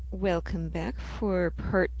Welcome back for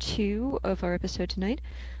part two of our episode tonight.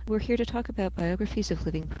 We're here to talk about biographies of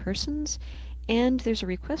living persons, and there's a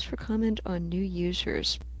request for comment on new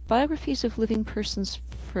users. Biographies of living persons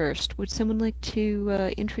first. Would someone like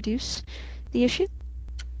to introduce the issue?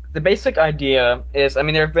 The basic idea is,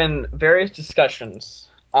 there have been various discussions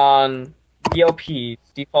on BLPs,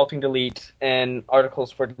 defaulting delete, and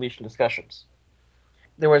articles for deletion discussions.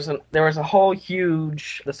 There was a whole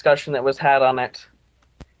huge discussion that was had on it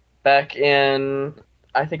back in,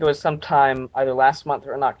 I think it was sometime either last month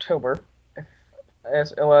or in October.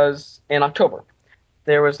 As it was in October,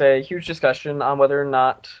 there was a huge discussion on whether or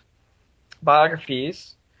not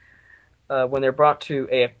biographies, when they're brought to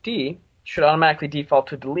AFD, should automatically default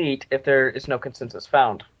to delete if there is no consensus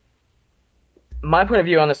found. My point of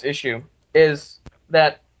view on this issue is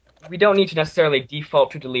that we don't need to necessarily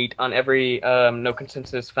default to delete on every no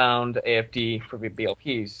consensus found AFD for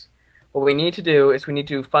BLPs. What we need to do is we need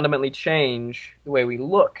to fundamentally change the way we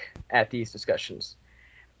look at these discussions,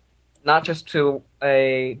 not just to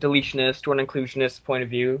a deletionist or an inclusionist point of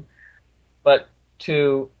view, but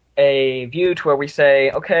to a view to where we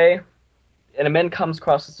say, okay, an amend comes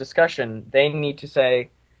across this discussion, they need to say,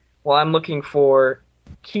 well, I'm looking for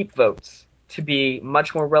keep votes to be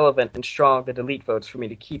much more relevant and strong than delete votes for me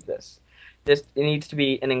to keep this. It needs to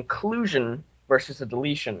be an inclusion versus a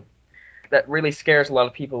deletion. That really scares a lot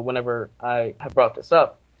of people whenever I have brought this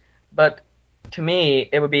up. But to me,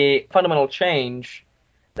 it would be a fundamental change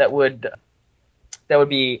that would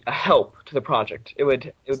be a help to the project. It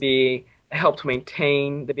would be a help to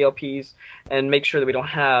maintain the BLPs and make sure that we don't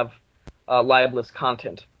have libelous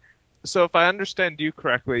content. So if I understand you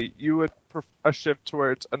correctly, you would prefer a shift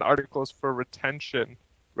towards an articles for retention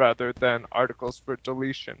rather than articles for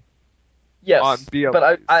deletion on Yes,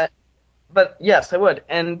 BLPs. but yes, I would,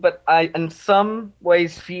 but I in some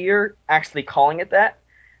ways fear actually calling it that,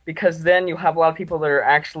 because then you have a lot of people that are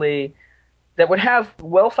actually that would have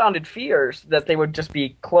well-founded fears that they would just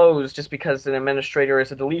be closed just because an administrator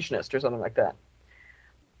is a deletionist or something like that.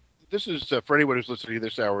 This is for anyone who's listening to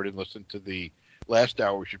this hour and listened to the last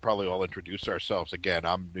hour. We should probably all introduce ourselves again.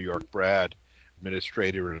 I'm New York Brad,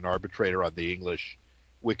 administrator and an arbitrator on the English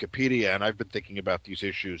Wikipedia, and I've been thinking about these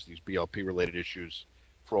issues, these BLP related issues,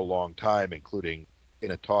 for a long time, including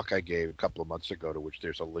in a talk I gave a couple of months ago, to which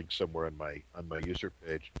there's a link somewhere on my user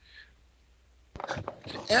page.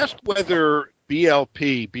 Asked whether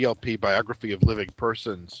BLP biography of living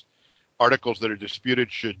persons articles that are disputed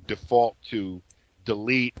should default to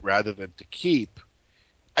delete rather than to keep.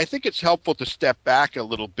 I think it's helpful to step back a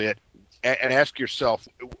little bit and ask yourself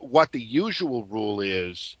what the usual rule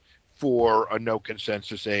is for a no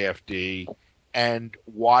consensus AFD and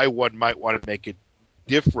why one might want to make it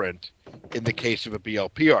different in the case of a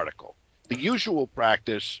BLP article. The usual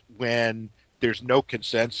practice when there's no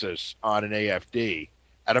consensus on an AFD,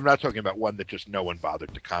 and I'm not talking about one that just no one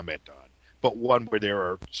bothered to comment on, but one where there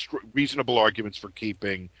are reasonable arguments for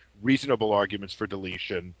keeping, reasonable arguments for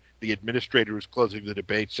deletion. The administrator who's closing the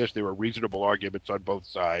debate says there are reasonable arguments on both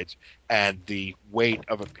sides, and the weight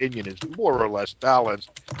of opinion is more or less balanced.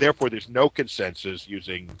 Therefore, there's no consensus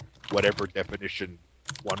using whatever definition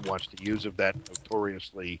one wants to use of that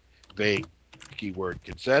notoriously vague keyword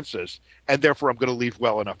consensus, and therefore I'm going to leave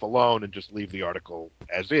well enough alone and just leave the article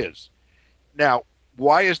as is. Now,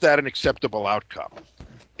 why is that an acceptable outcome?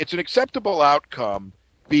 It's an acceptable outcome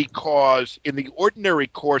because in the ordinary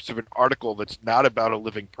course of an article that's not about a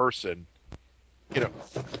living person, you know,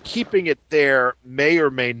 keeping it there may or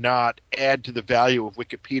may not add to the value of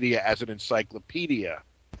Wikipedia as an encyclopedia,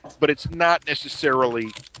 but it's not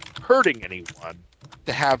necessarily hurting anyone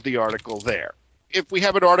to have the article there. If we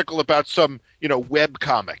have an article about some, web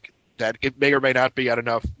comic that it may or may not be at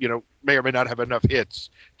enough, may or may not have enough hits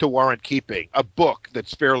to warrant keeping, a book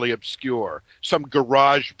that's fairly obscure, some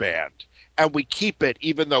garage band, and we keep it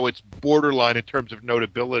even though it's borderline in terms of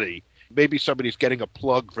notability. Maybe somebody's getting a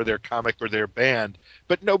plug for their comic or their band,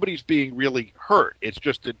 but nobody's being really hurt. It's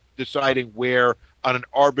just deciding where on an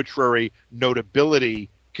arbitrary notability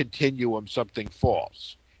continuum something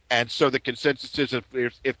falls. And so the consensus is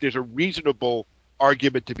if there's a reasonable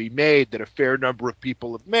argument to be made that a fair number of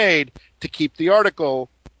people have made to keep the article,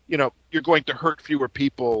 you're going to hurt fewer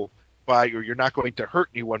people or you're not going to hurt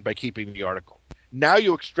anyone by keeping the article. Now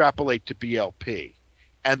you extrapolate to BLP.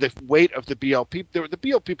 And the weight of the BLP, the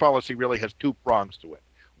BLP policy really has two prongs to it.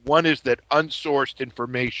 One is that unsourced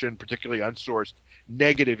information, particularly unsourced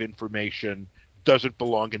negative information, doesn't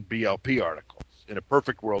belong in BLP articles. In a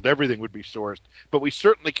perfect world, everything would be sourced, but we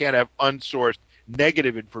certainly can't have unsourced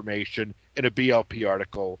negative information in a BLP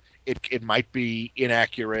article, It might be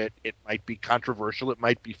inaccurate, it might be controversial, it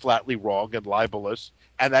might be flatly wrong and libelous,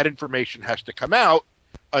 and that information has to come out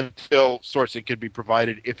until sourcing can be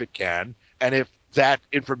provided if it can. And if that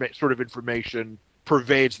sort of information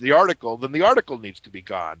pervades the article, then the article needs to be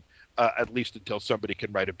gone, at least until somebody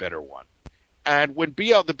can write a better one. And when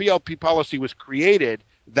the BLP policy was created,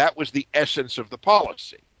 that was the essence of the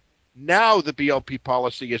policy. Now the BLP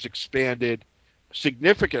policy is expanded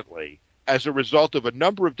significantly as a result of a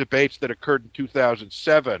number of debates that occurred in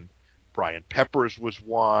 2007. Brian Peppers was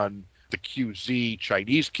one. The QZ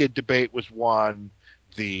Chinese kid debate was one.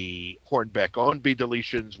 The Hornbeck-Ownby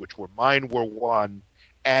deletions, which were mine, were one.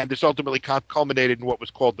 And this ultimately culminated in what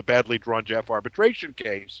was called the badly drawn Jeff arbitration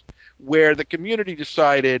case, where the community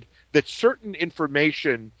decided that certain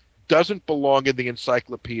information doesn't belong in the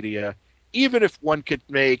encyclopedia, even if one could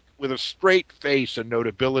make with a straight face a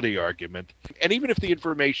notability argument, and even if the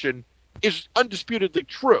information is undisputedly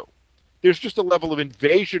true. There's just a level of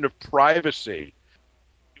invasion of privacy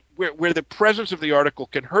where the presence of the article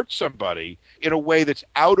can hurt somebody in a way that's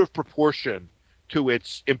out of proportion to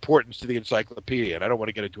its importance to the encyclopedia. And I don't want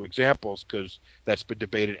to get into examples because that's been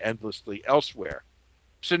debated endlessly elsewhere.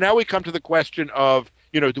 So now we come to the question of,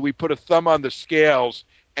 do we put a thumb on the scales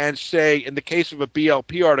and say, in the case of a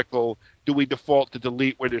BLP article, do we default to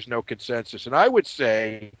delete where there's no consensus? And I would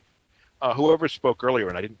say, whoever spoke earlier,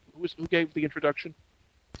 and I didn't, who gave the introduction?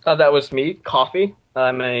 That was me, Coffee.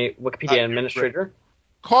 I'm a Wikipedia administrator.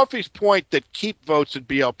 Coffee's point that keep votes in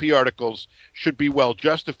BLP articles should be well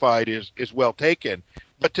justified is well taken.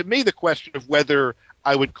 But to me, the question of whether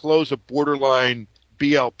I would close a borderline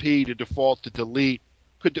BLP to default to delete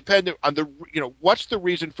could depend on what's the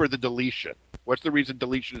reason for the deletion? What's the reason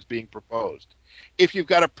deletion is being proposed? If you've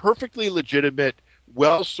got a perfectly legitimate,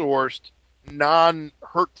 well-sourced,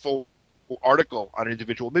 non-hurtful article on an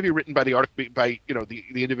individual, maybe written by the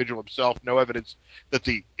the individual himself, no evidence that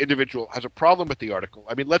the individual has a problem with the article.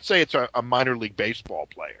 I mean, let's say it's a minor league baseball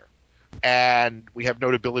player, and we have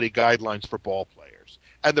notability guidelines for ball players,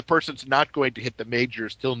 and the person's not going to hit the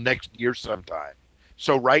majors till next year sometime.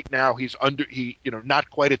 So right now he's not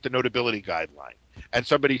quite at the notability guideline. And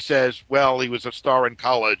somebody says, well, he was a star in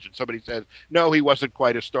college, and somebody says, no, he wasn't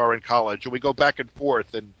quite a star in college, and we go back and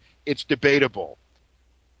forth, and it's debatable.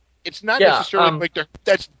 It's not necessarily like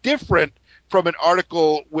that's different from an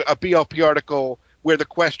article, a BLP article, where the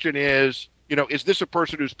question is this a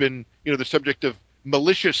person who's been, the subject of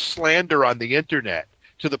malicious slander on the internet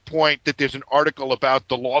to the point that there's an article about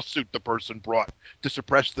the lawsuit the person brought to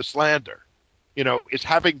suppress the slander? Is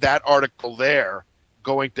having that article there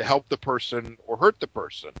going to help the person or hurt the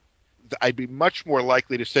person? I'd be much more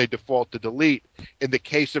likely to say default to delete in the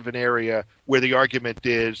case of an area where the argument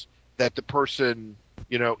is that the person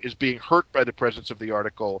is being hurt by the presence of the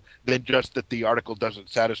article than just that the article doesn't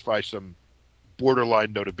satisfy some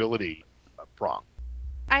borderline notability prong.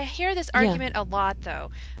 I hear this Yeah. argument a lot,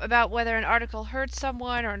 though, about whether an article hurts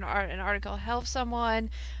someone or an article helps someone.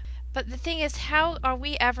 But the thing is, how are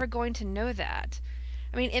we ever going to know that?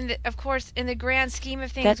 I mean, of course, in the grand scheme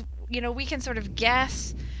of things, we can sort of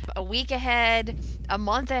guess a week ahead, a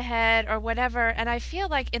month ahead, or whatever. And I feel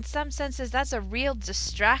like, in some senses, that's a real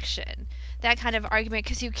distraction, that kind of argument,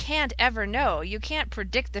 because you can't ever know. You can't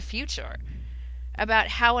predict the future about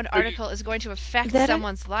how an article is going to affect That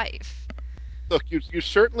someone's life. Look, you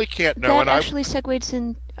certainly can't know, that and actually segues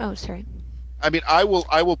in. Oh, sorry. I mean, I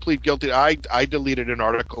will plead guilty. I deleted an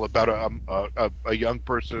article about a young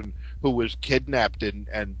person who was kidnapped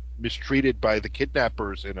and mistreated by the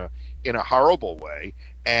kidnappers in a horrible way,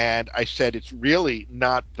 and I said it's really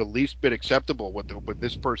not the least bit acceptable when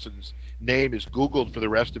this person's name is Googled for the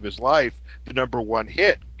rest of his life. The number one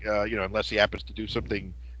hit, unless he happens to do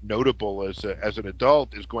something notable as an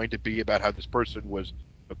adult, is going to be about how this person was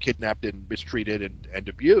kidnapped and mistreated and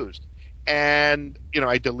abused. And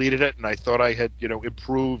I deleted it, and I thought I had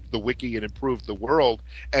improved the wiki and improved the world,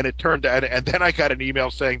 and it turned out, and then I got an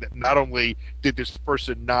email saying that not only did this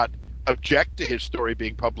person not object to his story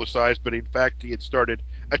being publicized, but in fact he had started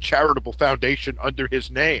a charitable foundation under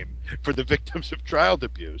his name for the victims of child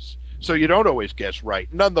abuse. So you don't always guess right.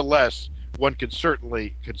 Nonetheless, one can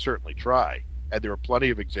certainly try, and there are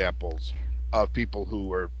plenty of examples of people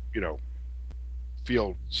who are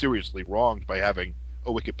feel seriously wronged by having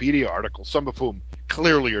a Wikipedia article, some of whom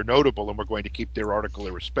clearly are notable and we're going to keep their article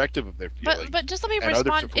irrespective of their feelings. But just let me And others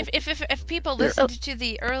respond. of whom, If people There, listened to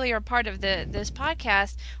the earlier part of this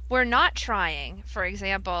podcast, we're not trying, for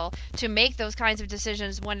example, to make those kinds of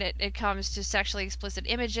decisions when it comes to sexually explicit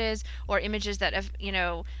images or images that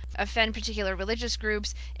offend particular religious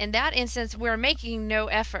groups. In that instance, we're making no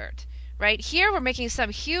effort, right? Here we're making some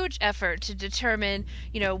huge effort to determine,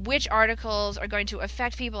 which articles are going to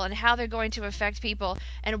affect people and how they're going to affect people,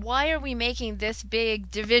 and why are we making this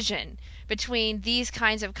big division between these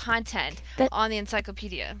kinds of content That on the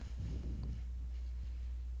encyclopedia?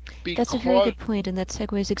 that's a very Because good point, and that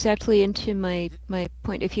segues exactly into my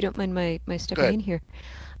point. If you don't mind my go stepping ahead. in here,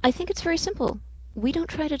 I think it's very simple. We don't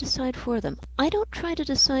try to decide for them. I don't try to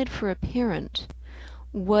decide for a parent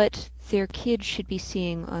what their kid should be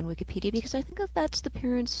seeing on Wikipedia because I think that that's the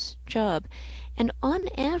parent's job. And on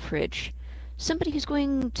average, somebody who's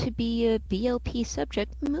going to be a BLP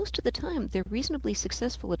subject, most of the time, they're reasonably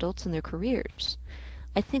successful adults in their careers.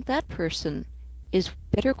 I think that person is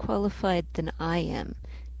better qualified than I am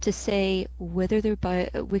to say whether their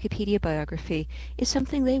Wikipedia biography is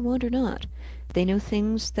something they want or not. They know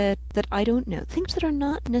things that I don't know, things that are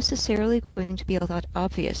not necessarily going to be a lot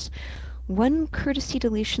obvious. One courtesy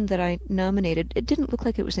deletion that I nominated, it didn't look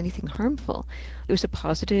like it was anything harmful. It was a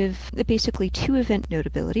positive, basically two-event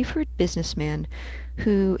notability for a businessman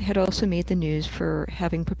who had also made the news for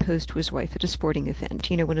having proposed to his wife at a sporting event.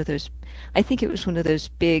 You know, one of those, I think it was one of those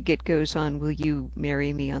big, it goes on, will you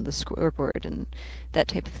marry me on the scoreboard and that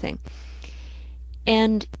type of thing.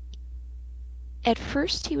 And at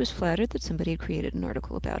first he was flattered that somebody had created an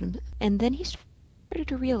article about him, and then he started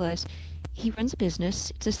to realize he runs a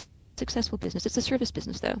business. It's a successful business. It's a service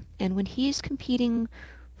business, though. And when he's competing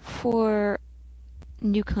for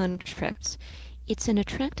new contracts, it's an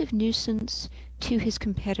attractive nuisance to his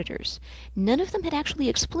competitors. None of them had actually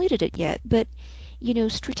exploited it yet, but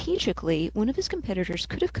strategically, one of his competitors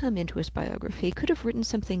could have come into his biography, could have written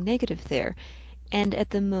something negative there, and at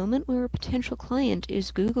the moment where a potential client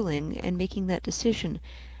is Googling and making that decision,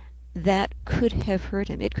 that could have hurt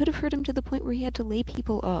him. It could have hurt him to the point where he had to lay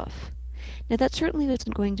people off. Now, that certainly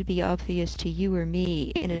isn't going to be obvious to you or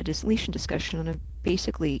me in a deletion discussion on a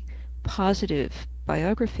basically positive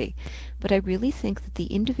biography, but I really think that the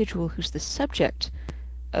individual who's the subject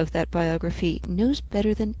of that biography knows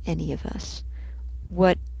better than any of us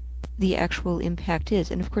what the actual impact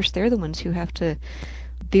is. And of course, they're the ones who have to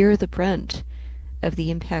bear the brunt of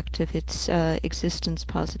the impact of its existence,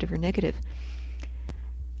 positive or negative.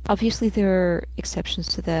 Obviously, there are exceptions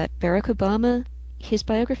to that. Barack Obama, his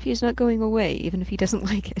biography is not going away, even if he doesn't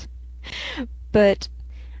like it. But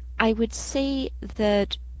I would say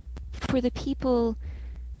that for the people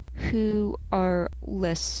who are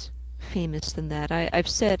less famous than that, I've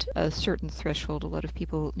set a certain threshold. A lot of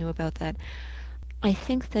people know about that. I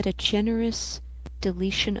think that a generous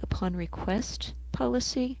deletion upon request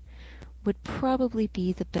policy would probably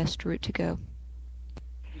be the best route to go.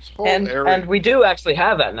 This whole And area, we do actually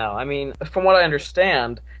have that now. I mean, from what I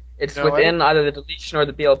understand, you it's know, I don't. within either the deletion or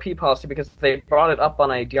the BLP policy because they brought it up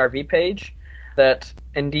on a DRV page that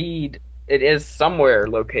indeed it is somewhere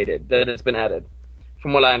located that it's been added.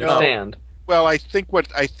 From what I No, understand. well, I think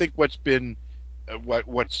what's been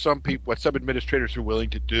what some administrators are willing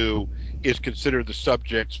to do is consider the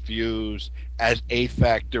subject's views as a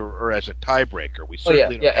factor or as a tiebreaker. Oh yeah,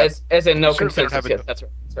 yeah. As in We no certainly don't have consensus. a Yes, that's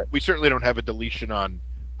right. That's right. we certainly don't have a deletion on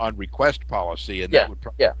request policy, and that Yeah, would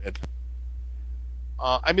probably. yeah,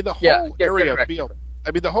 I mean, the yeah. whole You're area of correct. You're BL. correct.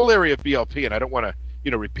 I mean, the whole area of BLP, and I don't want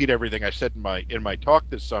to repeat everything I said in my talk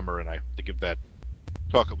this summer, and I have to give that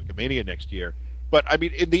talk at Wikimania next year. But I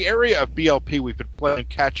mean, in the area of BLP, we've been playing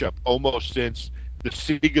catch up almost since the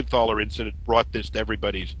Siegenthaler incident brought this to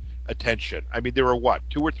everybody's attention. I mean, there are what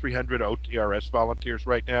 200 or 300 OTRS volunteers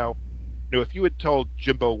right now. If you had told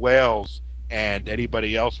Jimbo Wales and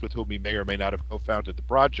anybody else with whom he may or may not have co-founded the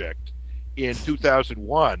project in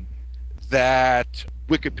 2001 that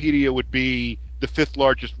Wikipedia would be the fifth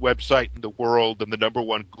largest website in the world and the number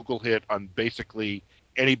one Google hit on basically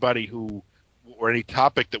anybody who or any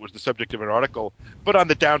topic that was the subject of an article. But on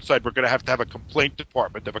the downside, we're going to have a complaint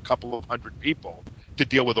department of a couple of hundred people to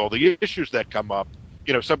deal with all the issues that come up.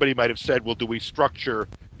 Somebody might have said, "Well, do we structure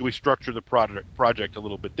the project a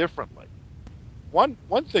little bit differently?" One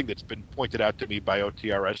thing that's been pointed out to me by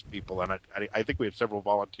OTRS people, and I think we have several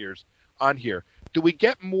volunteers on here. Do we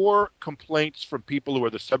get more complaints from people who are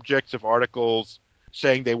the subjects of articles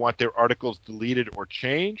saying they want their articles deleted or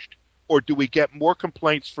changed? Or do we get more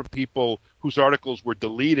complaints from people whose articles were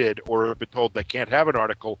deleted or have been told they can't have an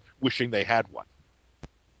article wishing they had one?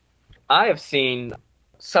 I have seen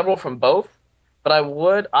several from both, but I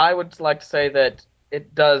would like to say that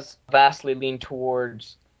it does vastly lean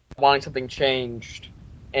towards wanting something changed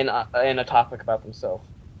in a topic about themselves,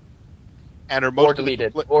 And are or most of the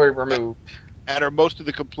deleted, compl- or removed. and are most of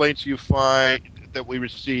the complaints you find that we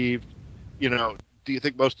received, you know, do you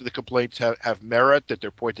think most of the complaints have merit that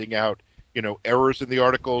they're pointing out, errors in the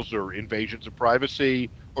articles or invasions of privacy,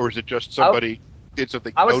 or is it just I, somebody did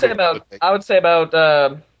something I would say notable about that they? I would say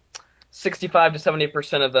about 65 to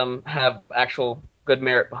 70% of them have actual good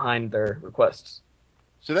merit behind their requests.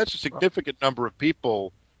 So that's a significant number of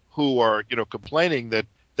people who are, complaining that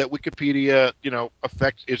Wikipedia,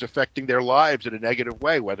 is affecting their lives in a negative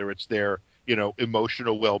way, whether it's their,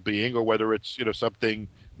 emotional well-being or whether it's, something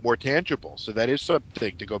more tangible. So that is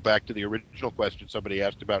something to go back to the original question somebody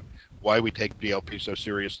asked about why we take BLP so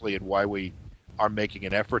seriously and why we are making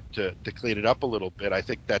an effort to clean it up a little bit. I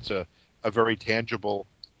think that's a very tangible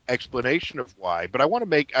explanation of why. But I want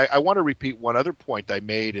to repeat one other point I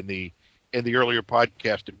made in the earlier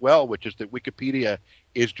podcast as well, which is that Wikipedia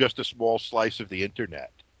is just a small slice of the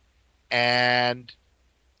internet. And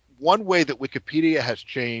one way that Wikipedia has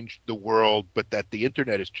changed the world, but that the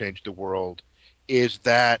internet has changed the world, is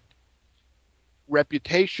that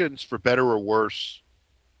reputations, for better or worse,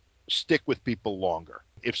 stick with people longer.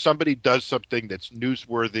 If somebody does something that's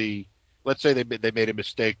newsworthy, let's say they made a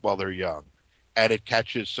mistake while they're young, and it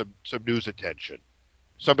catches some news attention.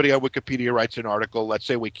 Somebody on Wikipedia writes an article, let's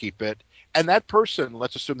say we keep it, and that person,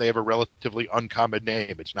 let's assume they have a relatively uncommon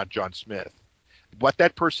name. It's not John Smith. What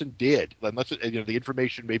that person did, unless the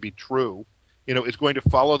information may be true, is going to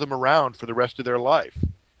follow them around for the rest of their life.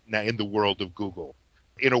 Now, in the world of Google,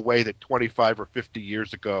 in a way that 25 or 50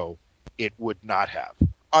 years ago it would not have.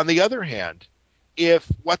 On the other hand, if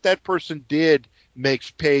what that person did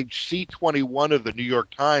makes page C21 of the New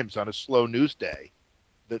York Times on a slow news day,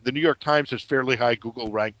 the New York Times has fairly high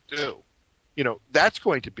Google rank too. That's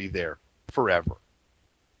going to be there forever.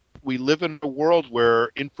 We live in a world where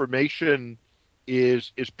information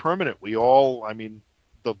is permanent. We all, I mean,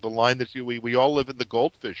 the line that we all live in the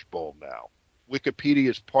goldfish bowl now. Wikipedia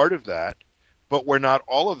is part of that, but we're not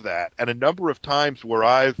all of that. And a number of times where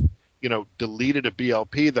I've, deleted a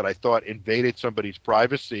BLP that I thought invaded somebody's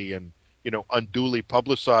privacy and, unduly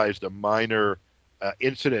publicized a minor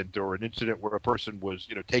incident or an incident where a person was,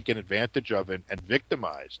 taken advantage of and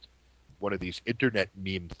victimized. One of these internet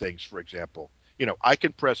meme things, for example. I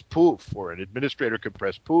can press poof, or an administrator can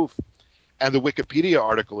press poof, and the Wikipedia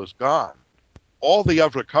article is gone. All the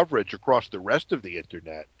other coverage across the rest of the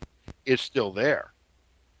internet is still there.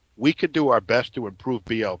 We could do our best to improve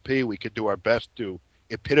BLP. We could do our best to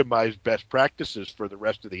epitomize best practices for the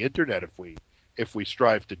rest of the internet if we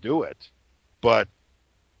strive to do it. But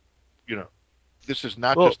you know, this is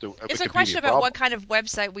not Well, just a It's a question Wikipedia about what problem. kind of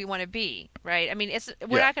website we want to be, right? I mean,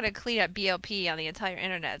 we're Yeah, not going to clean up BLP on the entire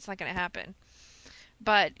internet. It's not going to happen.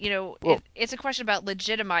 But, well, it's a question about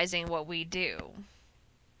legitimizing what we do.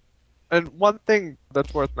 and one thing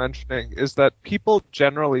that's worth mentioning is that people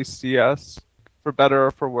generally see us, for better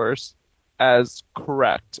or for worse, as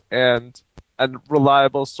correct and a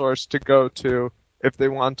reliable source to go to if they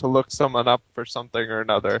want to look someone up for something or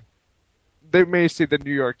another. They may see the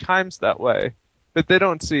New York Times that way, but they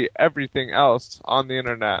don't see everything else on the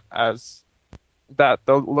internet as that.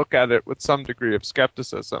 They'll look at it with some degree of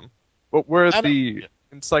skepticism. But we're and the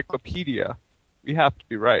encyclopedia. We have to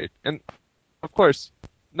be right. And of course,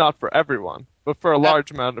 not for everyone, but for a and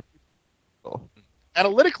large amount of people.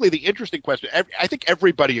 analytically, the interesting question. I think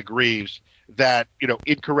everybody agrees that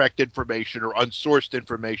incorrect information or unsourced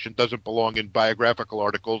information doesn't belong in biographical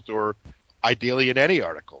articles or ideally in any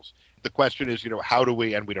articles. The question is, how do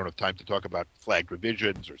we, and we don't have time to talk about flagged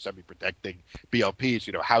revisions or semi-protecting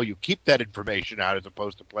BLPs, how you keep that information out as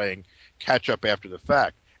opposed to playing catch up after the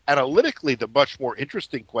fact. Analytically, the much more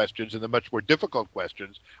interesting questions and the much more difficult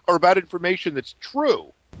questions are about information that's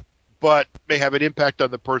true, but may have an impact on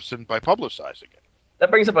the person by publicizing it. That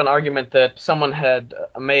brings up an argument that someone had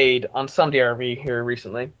made on some DRV here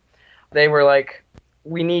recently. They were like,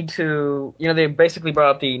 we need to, they basically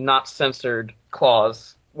brought up the not censored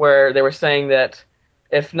clause, where they were saying that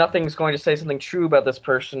if nothing's going to say something true about this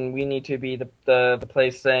person, we need to be the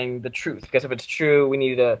place saying the truth. Because if it's true, we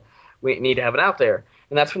need to have it out there.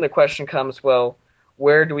 And that's when the question comes, well,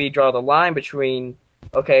 where do we draw the line between,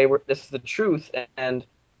 okay, this is the truth, and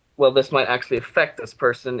well, this might actually affect this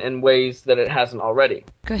person in ways that it hasn't already.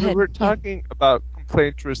 Go We ahead. were Yeah. talking about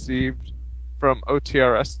complaints received from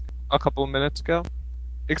OTRS a couple of minutes ago,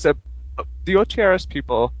 except the OTRS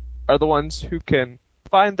people are the ones who can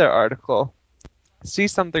find their article, see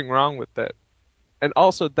something wrong with it, and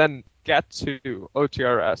also then get to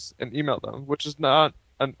OTRS and email them, which is not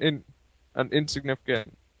an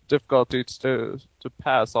insignificant difficulty to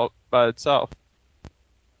pass all by itself.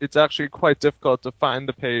 It's actually quite difficult to find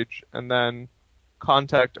the page and then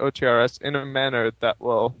contact OTRS in a manner that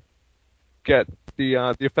will get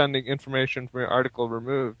the offending information from your article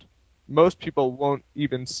removed. Most people won't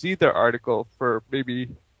even see their article for maybe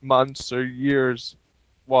months or years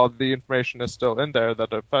while the information is still in there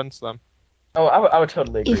that offends them. Oh, I would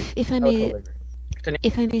totally agree. If I I would may, totally agree. Continue.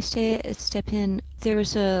 if I may step in, there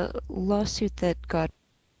was a lawsuit that got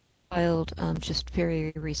filed just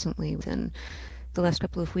very recently, within the last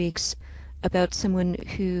couple of weeks, about someone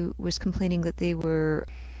who was complaining that they were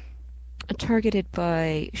targeted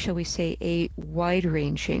by, shall we say, a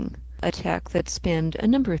wide-ranging attack that spanned a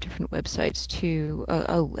number of different websites to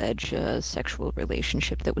allege a sexual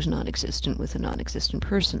relationship that was non-existent with a non-existent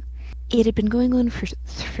person. It had been going on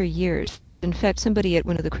for years. In fact, somebody at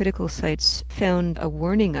one of the critical sites found a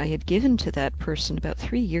warning I had given to that person about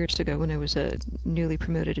 3 years ago when I was a newly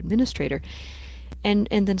promoted administrator, and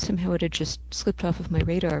then somehow it had just slipped off of my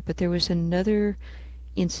radar. But there was another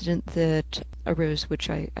incident that arose, which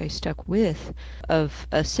I stuck with, of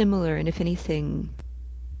a similar, and if anything,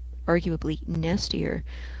 arguably nastier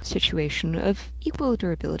situation of equal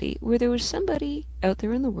durability, where there was somebody out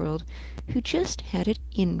there in the world who just had it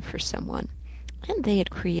in for someone. And they had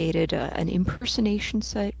created an impersonation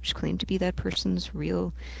site, which claimed to be that person's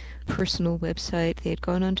real personal website. They had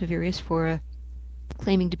gone onto various fora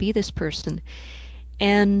claiming to be this person,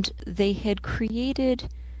 and they had created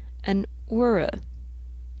an aura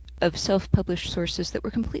of self-published sources that were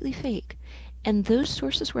completely fake. And those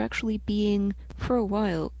sources were actually being, for a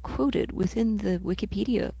while, quoted within the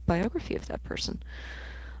Wikipedia biography of that person.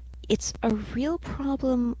 It's a real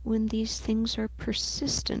problem when these things are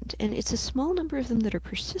persistent, and it's a small number of them that are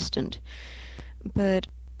persistent, but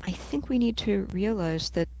I think we need to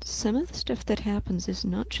realize that some of the stuff that happens is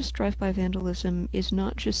not just drive-by vandalism, is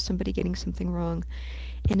not just somebody getting something wrong,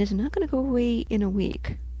 and is not going to go away in a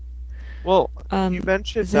week. Well, you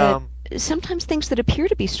mentioned That sometimes things that appear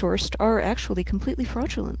to be sourced are actually completely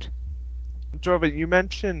fraudulent. Jorvin, you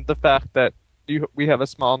mentioned the fact that we have a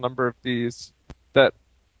small number of these that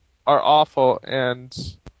are awful,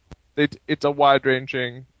 and it's a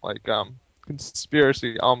wide-ranging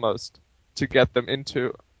conspiracy almost to get them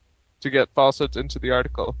into to get falsehoods into the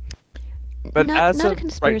article. But as Not a of right,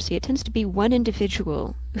 conspiracy. It tends to be one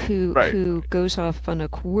individual right, who goes off on a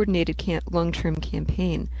coordinated long-term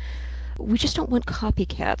campaign. We just don't want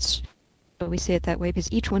copycats. So we say it that way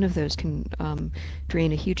because each one of those can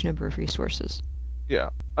drain a huge number of resources. yeah.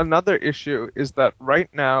 Another issue is that right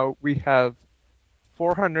now we have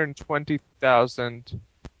 420,000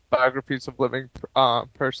 biographies of living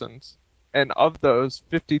persons, and of those,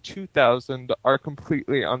 52,000 are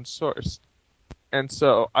completely unsourced. And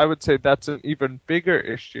so I would say that's an even bigger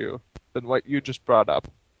issue than what you just brought up.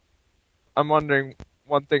 I'm wondering,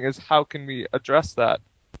 one thing is how can we address that?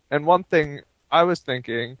 And one thing I was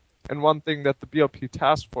thinking, and one thing that the BLP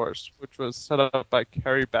task force, which was set up by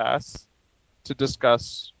Carrie Bass to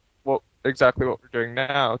discuss exactly what we're doing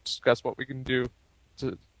now, to discuss what we can do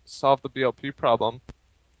to solve the BLP problem,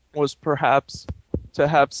 was perhaps to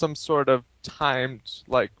have some sort of timed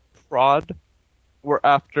prod where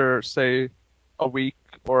after, say, a week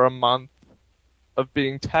or a month of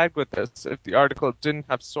being tagged with this, if the article didn't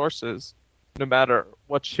have sources, no matter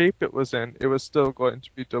what shape it was in, it was still going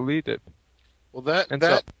to be deleted. Well, that And so,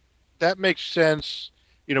 that that makes sense.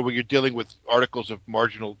 When you're dealing with articles of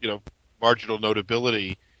marginal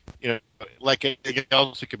notability, like anything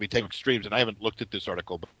else, it can be taken extremes. And I haven't looked at this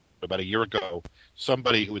article, but about a year ago,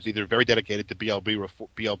 somebody who was either very dedicated to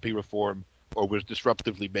BLP reform or was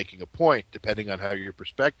disruptively making a point, depending on how your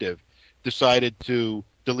perspective, decided to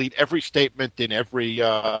delete every statement in every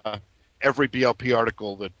BLP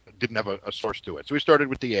article that didn't have a source to it. So we started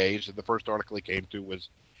with the A's, and the first article he came to was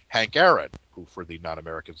Hank Aaron, who, for the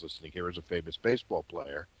non-Americans listening here, is a famous baseball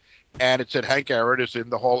player. And it said Hank Aaron is in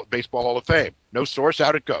the Baseball Hall of Fame. No source,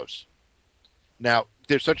 out it goes. Now,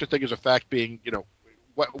 there's such a thing as a fact being,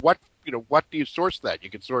 what do you source that? You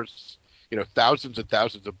can source, thousands and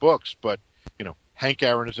thousands of books, but, Hank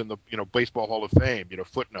Aaron is in the, Baseball Hall of Fame,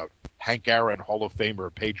 footnote, Hank Aaron, Hall of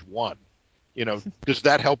Famer, page 1. Does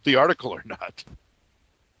that help the article or not?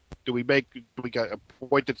 Do we got a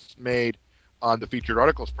point that's made on the featured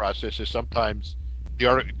articles process is sometimes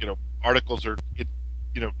articles are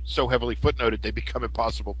so heavily footnoted they become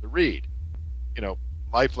impossible to read. You know,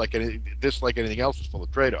 life like anything else is full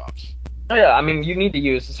of trade-offs. Oh, yeah, I mean, you need to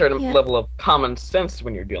use a certain Yeah, level of common sense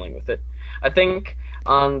when you're dealing with it. I think,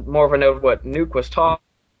 on more of a note, what Nuke was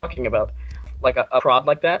talking about, like a prod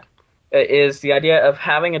like that, is the idea of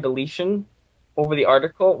having a deletion over the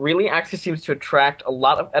article really actually seems to attract a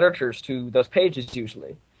lot of editors to those pages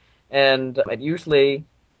usually. And it usually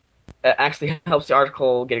actually helps the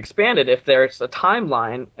article get expanded if there's a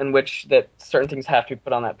timeline in which that certain things have to be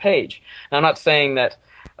put on that page. Now, I'm not saying that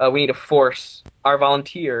we need to force our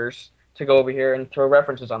volunteers to go over here and throw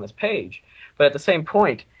references on this page. But at the same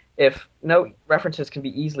point, if no references can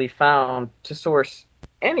be easily found to source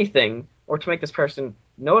anything or to make this person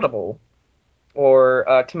notable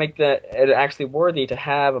or to make it actually worthy to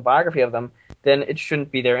have a biography of them, then it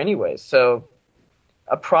shouldn't be there anyways. So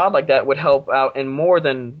a prod like that would help out in more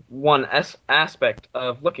than one aspect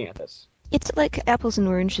of looking at this. It's like apples and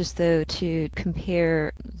oranges, though, to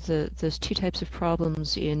compare those two types of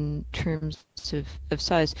problems in terms of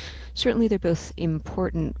size. Certainly, they're both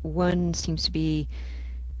important. One seems to be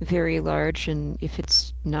very large, and if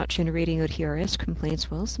it's not generating OTRS complaints,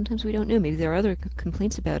 well, sometimes we don't know. Maybe there are other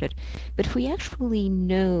complaints about it. But if we actually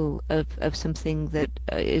know of something that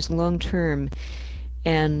is long-term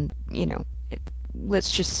and,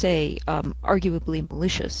 let's just say arguably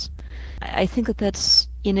malicious, I think that that's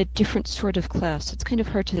in a different sort of class. It's kind of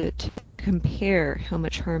hard to compare how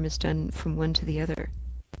much harm is done from one to the other.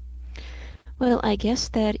 Well, I guess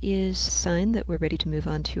that is a sign that we're ready to move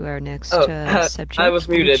on to our next Oh, I subject, was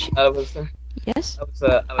muted. which... I Yes? was,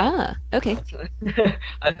 uh, I was, Ah, okay.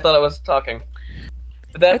 I thought I was talking.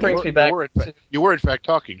 But that Okay. brings me back You were in fact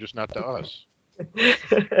talking, just not to us.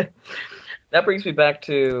 that brings me back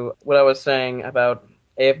to what I was saying about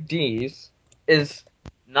AFDs is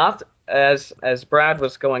not as Brad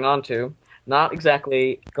was going on to, not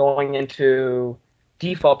exactly going into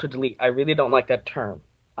default to delete. I really don't like that term.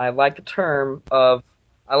 I like the term of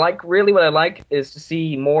really what I like is to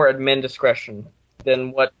see more admin discretion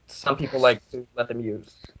than what some people like to let them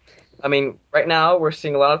use. I mean, right now we're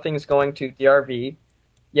seeing a lot of things going to DRV.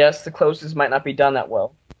 Yes, the closes might not be done that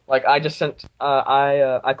well. Like I just sent,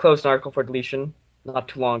 I closed an article for deletion not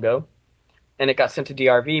too long ago, and it got sent to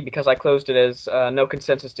DRV because I closed it as no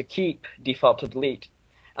consensus to keep, default to delete.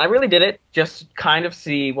 I really did it just to kind of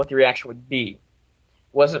see what the reaction would be.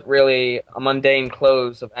 It wasn't really a mundane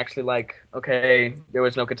close of actually like, okay, there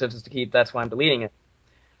was no consensus to keep, that's why I'm deleting it.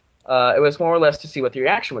 It was more or less to see what the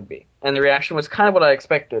reaction would be, and the reaction was kind of what I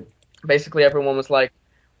expected. Basically, everyone was like,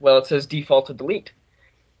 well, it says default to delete.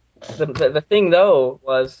 The thing though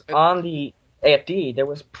was on the AFD there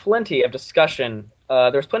was plenty of discussion.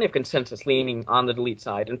 There was plenty of consensus leaning on the delete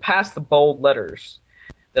side, and past the bold letters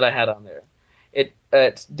that I had on there, it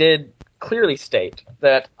did clearly state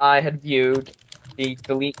that I had viewed the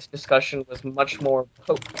delete discussion was much more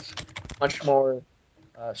potent, much more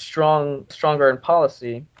stronger in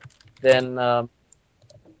policy than the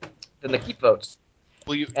keep votes.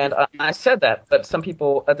 Well, And I said that, but some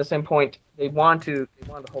people at the same point they wanted to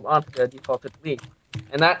hold on to the default to delete,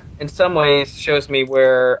 and that in some ways shows me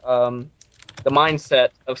where the mindset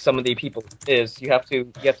of some of the people is. You have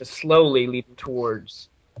to slowly lead them towards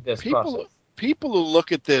this people process. people who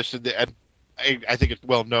look at this and I think it's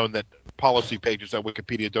well known that policy pages on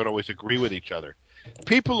Wikipedia don't always agree with each other.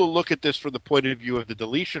 People who look at this from the point of view of the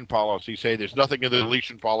deletion policy say there's nothing in the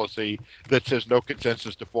deletion policy that says no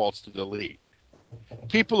consensus defaults to delete.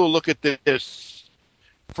 People who look at this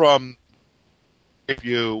from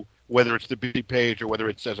view, whether it's the BLP page or whether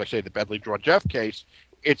it's, as I say, the Bentley Drawn Jeff case,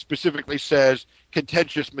 it specifically says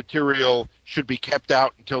contentious material should be kept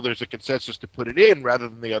out until there's a consensus to put it in rather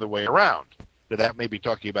than the other way around. Now, that may be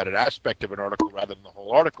talking about an aspect of an article rather than the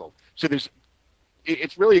whole article. So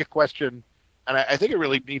it's really a question, and I think it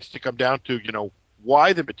really needs to come down to,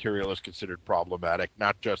 why the material is considered problematic,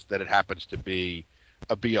 not just that it happens to be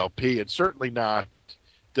a BLP, and certainly not,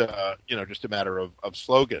 just a matter of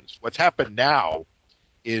slogans. What's happened now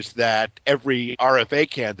is that every RFA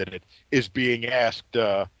candidate is being asked,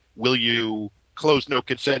 will you close no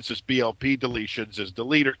consensus BLP deletions as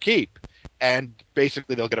delete or keep? And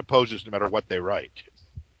basically they'll get opposes no matter what they write.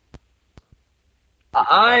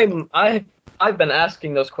 I've been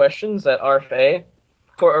asking those questions at RFA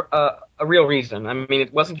for a real reason. I mean,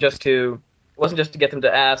 it wasn't just to get them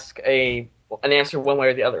to ask an answer one way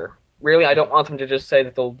or the other. Really, I don't want them to just say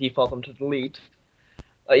that they'll default them to delete,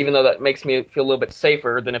 even though that makes me feel a little bit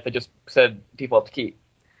safer than if they just said default to keep.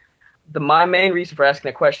 My main reason for asking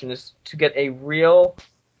that question is to get a real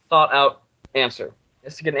thought out answer.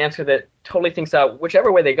 Is to get an answer that totally thinks out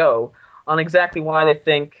whichever way they go on exactly why they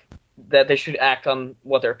think that they should act on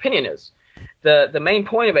what their opinion is. The main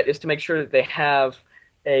point of it is to make sure that they have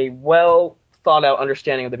a well thought out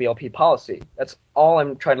understanding of the BLP policy. That's all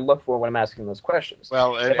I'm trying to look for when I'm asking those questions.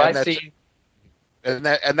 Well, if I see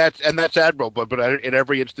that's admirable, but in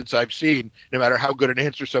every instance I've seen, no matter how good an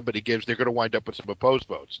answer somebody gives, they're going to wind up with some opposed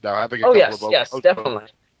votes. Now, having a oh couple yes, of yes, opposed definitely.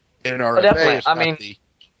 votes in an Oh, RFA definitely. is I not mean, the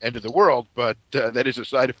end of the world, but that is a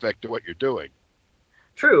side effect to what you're doing.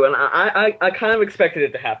 true, and I kind of expected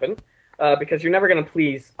it to happen because you're never going to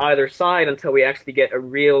please either side until we actually get a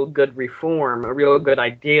real good reform, a real good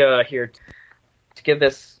idea here. to give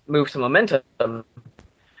this move some momentum.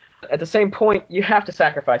 At the same point, you have to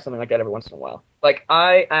sacrifice something like that every once in a while. Like,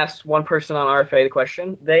 I asked one person on RFA the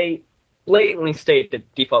question, they blatantly stated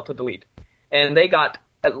default to delete. And they got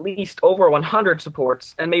at least over 100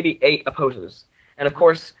 supports and maybe 8 opposes. And of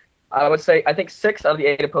course, I would say, I think 6 of the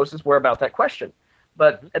 8 opposes were about that question.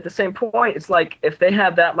 But at the same point, it's like, if they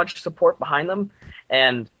have that much support behind them,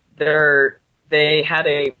 and they had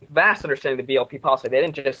a vast understanding of the BLP policy, they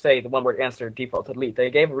didn't just say the one-word answer, default to delete.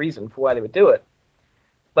 They gave a reason for why they would do it.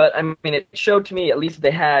 But I mean, it showed to me at least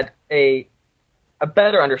they had a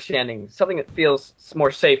better understanding, something that feels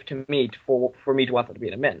more safe to me for me to want them to be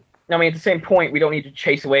an admin. Now, I mean, at the same point, we don't need to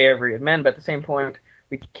chase away every admin, but at the same point,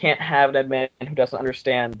 we can't have an admin who doesn't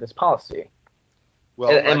understand this policy.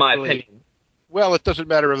 Well, in my opinion. Well, it doesn't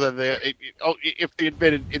matter whether if the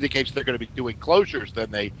admin indicates they're going to be doing closures,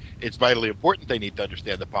 then it's vitally important they need to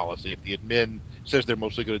understand the policy. If the admin says they're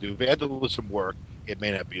mostly going to do vandalism work, it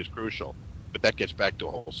may not be as crucial. But that gets back to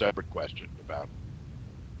a whole separate question about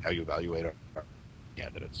how you evaluate our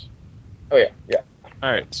candidates. Oh, yeah, yeah.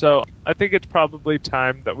 All right, so I think it's probably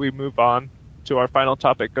time that we move on to our final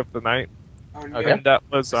topic of the night, Okay. and that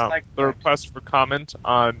was the request for comment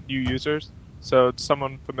on new users. So, does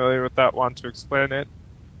someone familiar with that want to explain it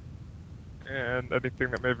and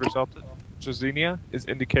anything that may have resulted? Josinia is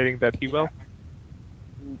indicating that he will.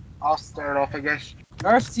 I'll start off, I guess.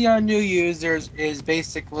 RFC on new users is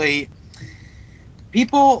basically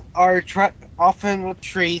people are often will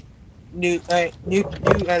treat new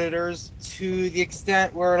editors to the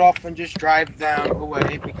extent where it often just drives them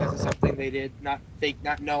away because of something they did, not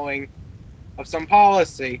knowing of some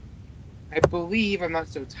policy. I believe I'm not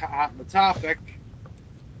so hot on the topic,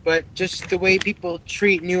 but just the way people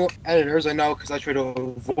treat new editors, I know because I try to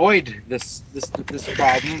avoid this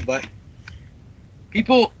problem, but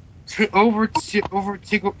people take things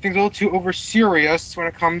a little too over serious when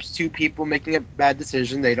it comes to people making a bad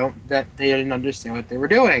decision they didn't understand what they were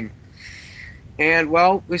doing. And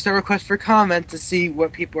well, we start a request for comment to see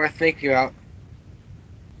what people are thinking about.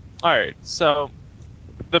 All right, so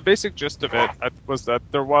the basic gist of it was that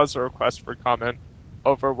there was a request for comment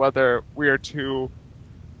over whether we are too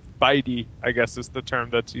bitey, I guess is the term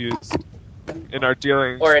that's used in our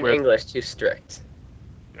dealings or in with English, too strict.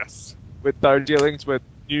 Yes. With our dealings with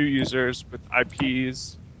new users, with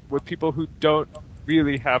IPs, with people who don't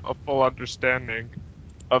really have a full understanding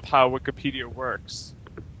of how Wikipedia works.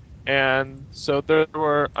 And so there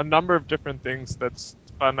were a number of different things that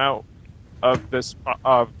spun out of this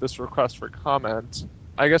request for comment.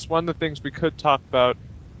 I guess one of the things we could talk about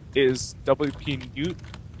is WP Newt,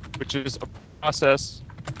 which is a process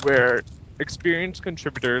where experienced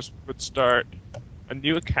contributors would start a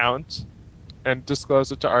new account and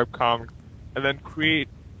disclose it to ARPCom, and then create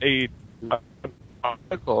an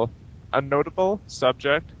article, a notable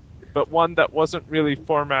subject, but one that wasn't really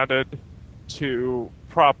formatted to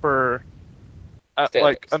proper,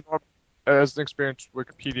 like as an experienced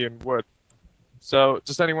Wikipedian would. So,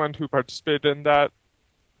 does anyone who participated in that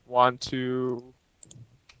want to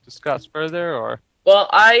discuss further, or? Well,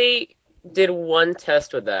 I did one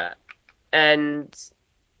test with that, and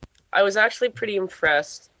I was actually pretty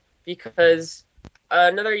impressed because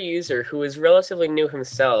another user who was relatively new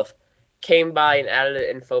himself came by and added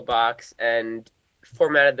an info box and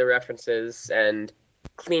formatted the references and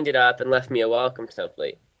cleaned it up and left me a welcome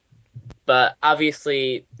template. But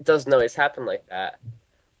obviously, it doesn't always happen like that.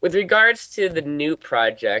 With regards to the new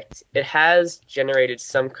project, it has generated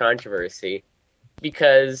some controversy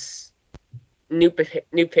because new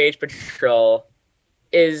page patrol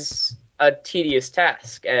is a tedious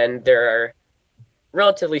task, and there are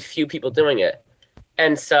relatively few people doing it.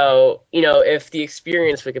 And so, if the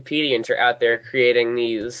experienced Wikipedians are out there creating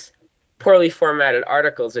these poorly formatted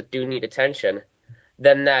articles that do need attention,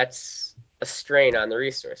 then that's a strain on the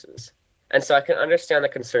resources. And so I can understand the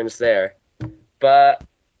concerns there. But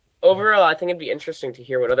overall, I think it'd be interesting to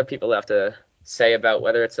hear what other people have to say about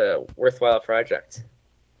whether it's a worthwhile project.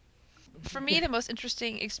 For me, the most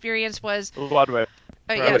interesting experience was Ludwig.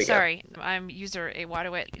 yeah, Nobody got. sorry. I'm user a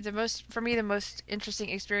Wadawit. The most interesting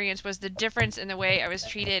experience was the difference in the way I was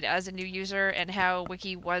treated as a new user and how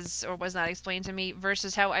Wiki was or was not explained to me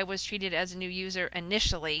versus how I was treated as a new user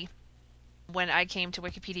initially when I came to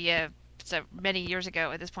Wikipedia so many years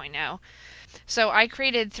ago at this point now. So I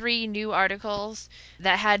created 3 new articles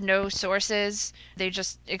that had no sources. They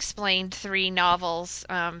just explained 3 novels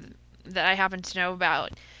that I happened to know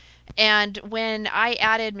about. And when I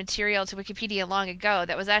added material to Wikipedia long ago,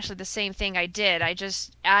 that was actually the same thing I did. I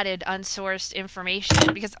just added unsourced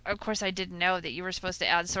information because, of course, I didn't know that you were supposed to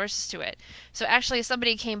add sources to it. So actually,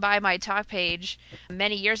 somebody came by my talk page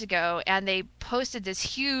many years ago and they posted this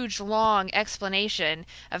huge, long explanation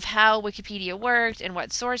of how Wikipedia worked and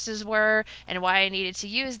what sources were and why I needed to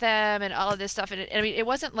use them and all of this stuff. And I mean, it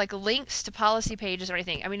wasn't like links to policy pages or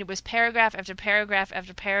anything. I mean, it was paragraph after paragraph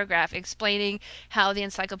after paragraph explaining how the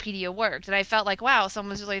encyclopedia worked. And I felt like, wow,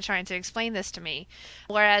 someone's really trying to explain this to me.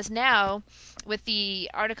 Whereas now, with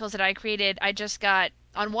the articles that I created, I just got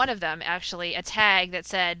on one of them actually a tag that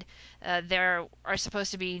said there were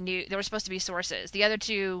supposed to be sources. The other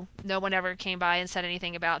two, no one ever came by and said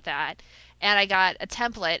anything about that. And I got a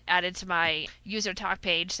template added to my user talk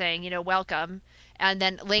page saying, welcome, and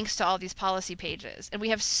then links to all these policy pages. And we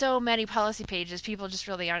have so many policy pages, people just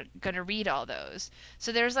really aren't going to read all those.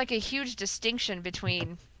 So there's like a huge distinction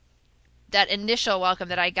between that initial welcome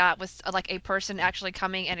that I got was like a person actually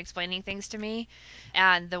coming and explaining things to me,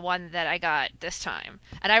 and the one that I got this time.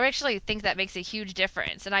 And I actually think that makes a huge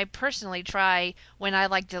difference. And I personally try when I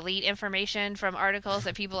like delete information from articles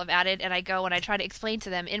that people have added, and I go and I try to explain to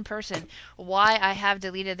them in person why I have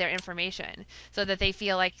deleted their information so that they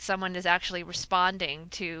feel like someone is actually responding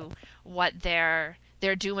to what they're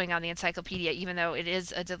doing on the encyclopedia, even though it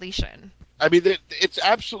is a deletion. I mean, it's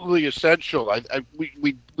absolutely essential.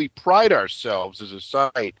 We pride ourselves as a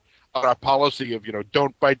site on our policy of,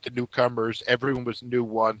 don't bite the newcomers. Everyone was new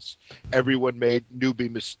once. Everyone made newbie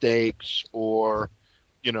mistakes, or,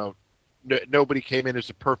 nobody came in as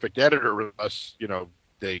a perfect editor unless,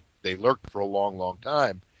 they lurked for a long, long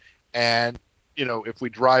time. And, if we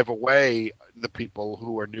drive away the people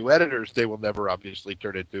who are new editors, they will never obviously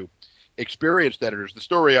turn into experienced editors. The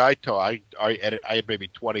story I told, I had maybe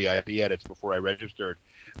 20 IB edits before I registered,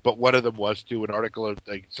 but one of them was to an article of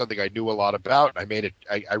something I knew a lot about. I made it.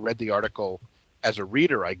 I read the article as a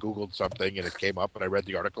reader. I Googled something and it came up, and I read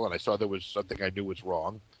the article and I saw there was something I knew was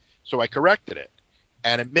wrong, so I corrected it.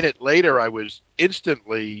 And a minute later, I was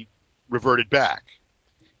instantly reverted back,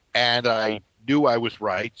 and I knew I was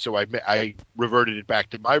right, so I reverted it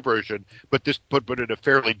back to my version, but this put in a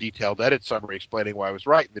fairly detailed edit summary explaining why I was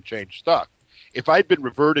right, and the change stuck. If I'd been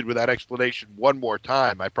reverted with that explanation one more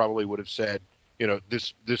time, I probably would have said,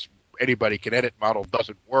 this anybody can edit model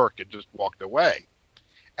doesn't work, and just walked away.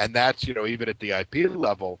 And that's, even at the IP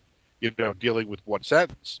level, dealing with one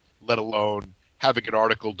sentence, let alone having an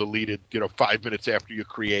article deleted, 5 minutes after you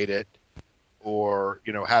create it, or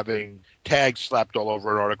having tags slapped all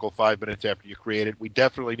over an article 5 minutes after you create it. We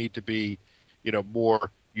definitely need to be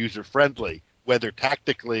more user friendly, whether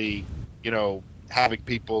tactically having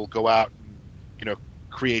people go out and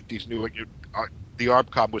create these new the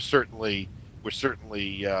ARPCOM was certainly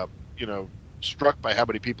struck by how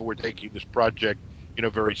many people were taking this project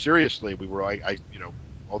very seriously. We were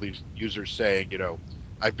all these users saying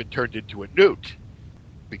I've been turned into a newt,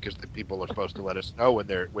 because the people are supposed to let us know when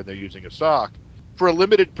they're using a sock. For a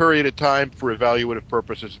limited period of time, for evaluative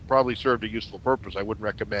purposes, it probably served a useful purpose. I wouldn't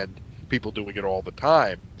recommend people doing it all the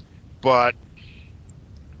time, but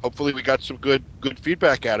hopefully we got some good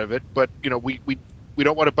feedback out of it. But we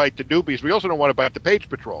don't want to bite the newbies. We also don't want to bite the page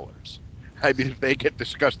patrollers. I mean, if they get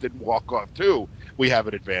disgusted and walk off too, we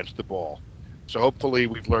haven't advanced the ball. So hopefully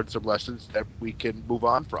we've learned some lessons that we can move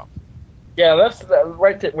on from. Yeah, that's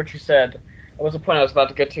right to what you said. That was the point I was about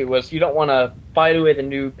to get to, was you don't want to fight away the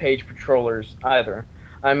new page patrollers either.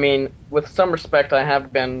 I mean, with some respect,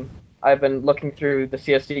 I've been looking through the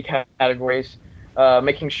CSD categories,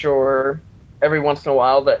 making sure every once in a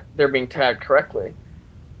while that they're being tagged correctly.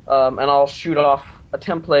 And I'll shoot off a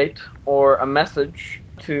template or a message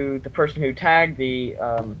to the person who tagged the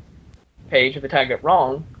page if they tagged it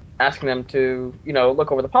wrong, asking them to,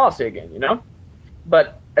 look over the policy again.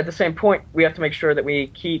 But at the same point, we have to make sure that we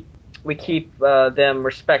keep them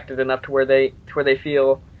respected enough to where they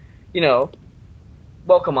feel, you know,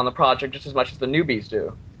 welcome on the project just as much as the newbies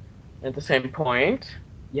do. And at the same point,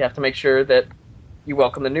 you have to make sure that you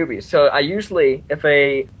welcome the newbies. So I usually, if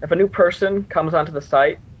a new person comes onto the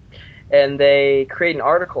site and they create an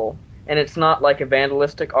article, and it's not like a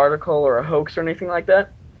vandalistic article or a hoax or anything like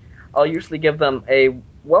that, I'll usually give them a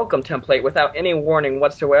welcome template without any warning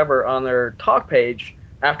whatsoever on their talk page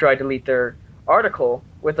after I delete their article,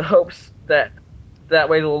 with the hopes that that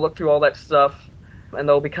way they'll look through all that stuff and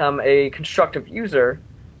they'll become a constructive user,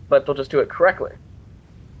 but they'll just do it correctly.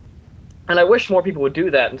 And I wish more people would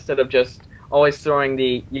do that instead of just always throwing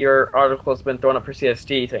the "your article has been thrown up for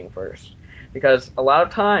CSD" thing first. Because a lot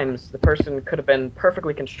of times the person could have been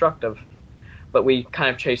perfectly constructive, but we kind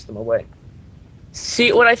of chased them away.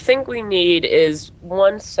 See, what I think we need is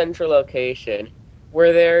one central location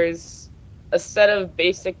where there's a set of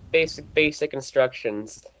basic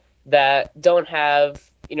instructions that don't have,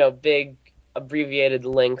 big abbreviated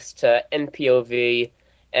links to NPOV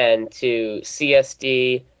and to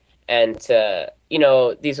CSD and to,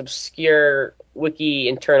 these obscure wiki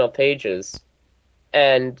internal pages.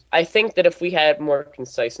 And I think that if we had more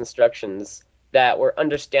concise instructions that were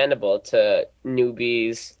understandable to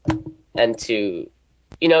newbies and to,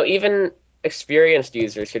 even experienced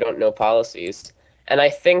users who don't know policies. And I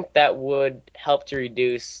think that would help to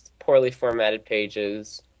reduce poorly formatted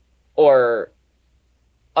pages or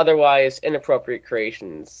otherwise inappropriate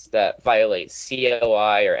creations that violate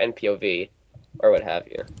COI or NPOV or what have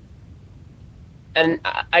you. And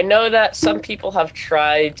I know that some people have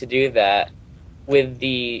tried to do that with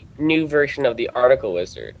the new version of the Article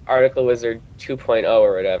Wizard 2.0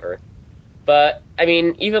 or whatever. But, I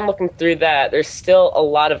mean, even looking through that, there's still a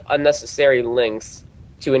lot of unnecessary links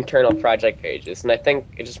to internal project pages, and I think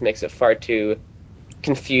it just makes it far too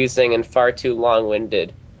confusing and far too long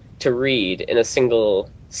winded to read in a single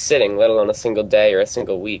sitting, let alone a single day or a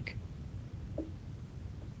single week.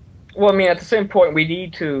 Well, I mean, at the same point, we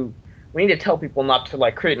need to tell people not to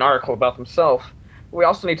like create an article about themselves. We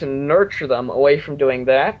also need to nurture them away from doing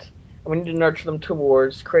that, and we need to nurture them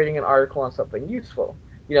towards creating an article on something useful.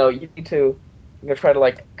 You need to, try to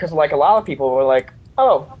like, because like a lot of people are like,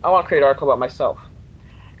 oh, I want to create an article about myself,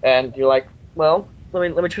 and you're like, well,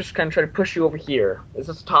 let me just kind of try to push you over here. Is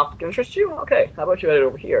this a topic that interests you? Okay, how about you edit it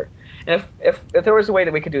over here? And if there was a way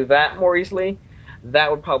that we could do that more easily, that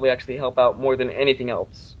would probably actually help out more than anything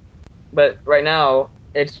else. But right now,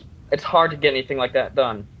 it's hard to get anything like that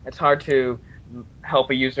done. It's hard to help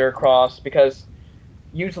a user across because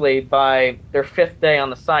usually by their fifth day on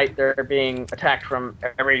the site, they're being attacked from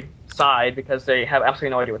every side because they have absolutely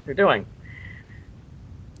no idea what they're doing.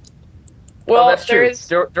 Oh, Well, that's there true. is.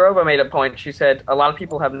 Dorova made a point. She said a lot of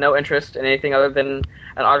people have no interest in anything other than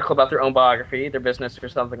an article about their own biography, their business, or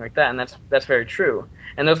something like that, and that's very true.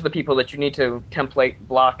 And those are the people that you need to template,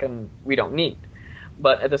 block, and we don't need.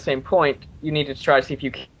 But at the same point, you need to try to see if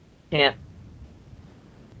you can't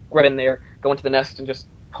grab in there, go into the nest, and just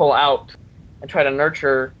pull out and try to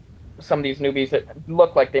nurture some of these newbies that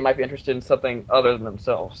look like they might be interested in something other than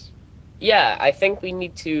themselves. Yeah, I think we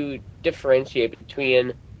need to differentiate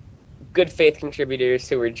between good faith contributors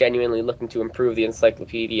who are genuinely looking to improve the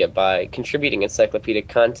encyclopedia by contributing encyclopedic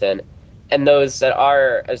content, and those that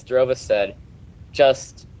are, as Drova said,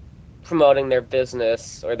 just promoting their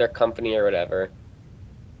business or their company or whatever.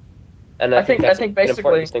 And I think I that's think an important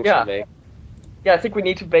basically, distinction yeah, to make. I think we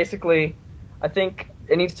need to basically. I think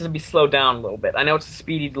it needs to be slowed down a little bit. I know it's a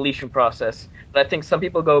speedy deletion process, but I think some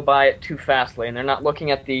people go by it too fastly, and they're not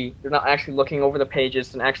looking at they're not actually looking over the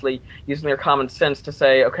pages and actually using their common sense to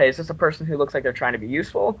say, okay, is this a person who looks like they're trying to be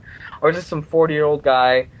useful, or is this some 40-year-old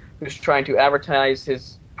guy who's trying to advertise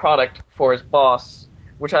his product for his boss?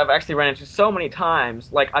 Which I've actually ran into so many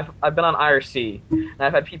times. Like I've been on IRC, and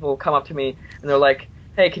I've had people come up to me and they're like,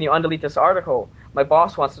 "Hey, can you undelete this article? My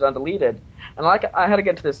boss wants it undeleted." And like I had to get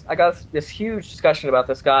into this, I got this huge discussion about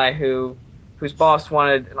this guy whose boss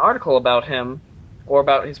wanted an article about him or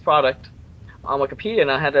about his product on Wikipedia,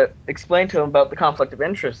 and I had to explain to him about the conflict of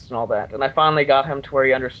interest and all that. And I finally got him to where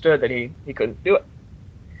he understood that he couldn't do it.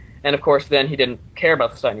 And of course, then he didn't care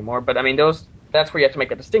about the site anymore. But I mean, that's where you have to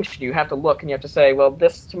make a distinction. You have to look and you have to say, well,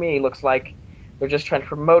 this to me looks like they're just trying to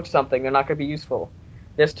promote something. They're not going to be useful.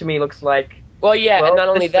 This to me looks like, Well, yeah, and well, not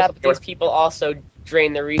only this is just that, like but these people also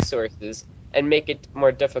drain the resources and make it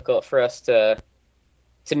more difficult for us to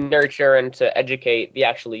nurture and to educate the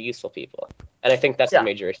actually useful people. And I think that's the yeah,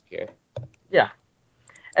 major issue here. yeah.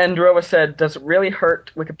 And Durova said, does it really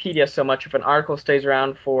hurt Wikipedia so much if an article stays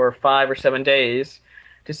around for 5 or 7 days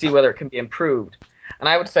to see whether it can be improved? And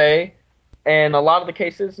I would say, in a lot of the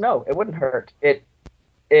cases, no, it wouldn't hurt.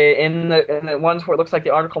 In the ones where it looks like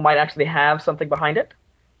the article might actually have something behind it,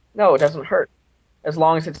 no, it doesn't hurt. As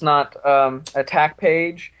long as it's not an attack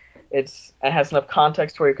page, it has enough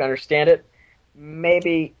context where you can understand it.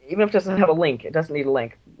 Maybe even if it doesn't have a link, it doesn't need a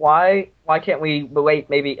link. Why can't we wait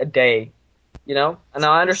maybe a day? And now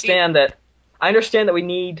See, I understand that we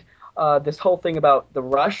need this whole thing about the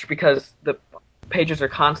rush because the pages are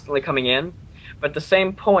constantly coming in, but at the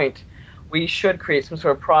same point we should create some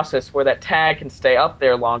sort of process where that tag can stay up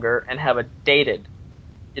there longer and have it dated,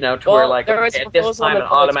 to where well, like, there was a okay, at this proposal in time the it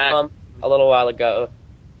Knowledge automatic. Pump a little while ago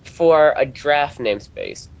for a draft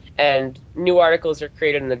namespace, and new articles are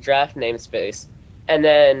created in the draft namespace, and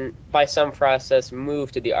then by some process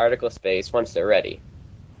move to the article space once they're ready.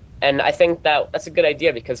 And I think that that's a good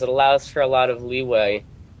idea because it allows for a lot of leeway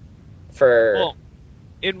for Well,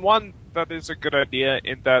 in one, that is a good idea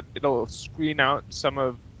in that it'll screen out some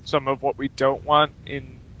of what we don't want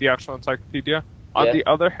in the actual encyclopedia. On Yeah. the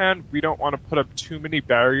other hand, we don't want to put up too many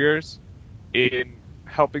barriers in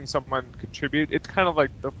helping someone contribute. It's kind of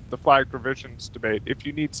like the flag revisions debate. If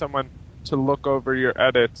you need someone to look over your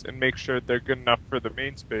edits and make sure they're good enough for the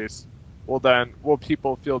main space, well then, will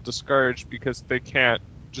people feel discouraged because they can't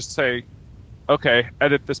just say, okay,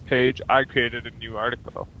 edit this page, I created a new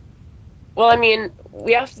article. Well, I mean,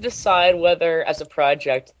 we have to decide whether, as a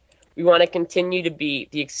project, we want to continue to be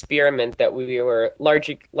the experiment that we were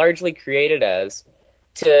largely created as,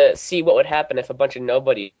 to see what would happen if a bunch of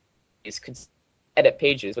nobodies could edit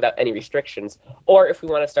pages without any restrictions, or if we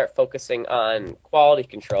want to start focusing on quality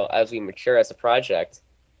control as we mature as a project.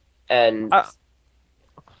 And I,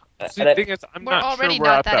 See, and the I, thing is, I'm We're not sure already we're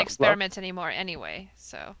not at that that level. experiment anymore anyway,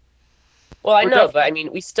 so. well, I We're know, but I definitely,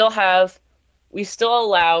 mean, we still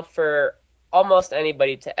allow for almost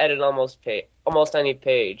anybody to edit almost any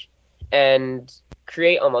page and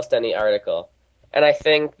create almost any article. And I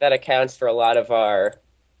think that accounts for a lot of our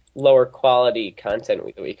lower quality content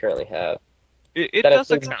that we currently have. it That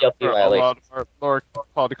does includes account BLP for a lot of violations. our lower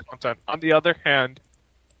quality content. On the other hand,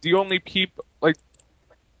 the only people, like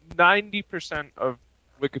 90% of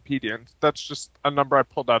Wikipedians, that's just a number I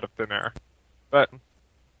pulled out of thin air. But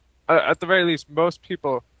at the very least, most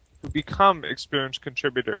people who become experienced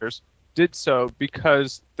contributors did so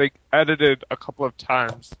because they edited a couple of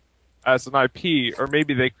times as an IP, or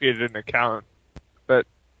maybe they created an account, but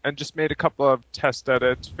and just made a couple of test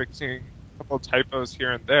edits, fixing a couple of typos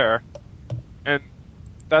here and there, and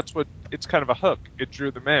that's what it's kind of a hook. It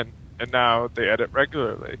drew them in, and now they edit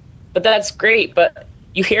regularly. But that's great. But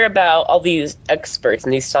you hear about all these experts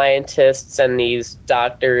and these scientists and these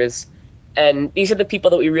doctors, and these are the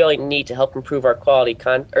people that we really need to help improve our or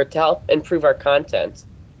to help improve our content.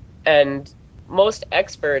 And most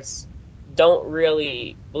experts don't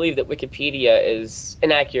really believe that Wikipedia is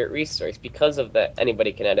an accurate resource because of the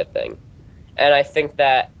anybody can edit thing. And I think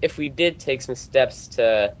that if we did take some steps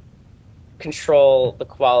to control the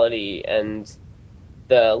quality and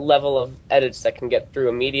the level of edits that can get through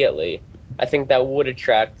immediately, I think that would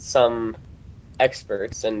attract some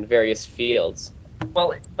experts in various fields.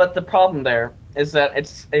 Well, but the problem there is that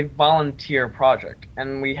it's a volunteer project,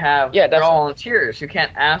 and Yeah, they're all definitely. volunteers. You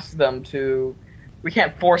can't ask them to, we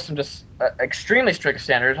can't force them to extremely strict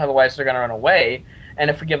standards, otherwise they're going to run away. And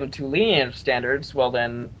if we give them too lenient standards, well,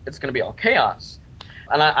 then it's going to be all chaos.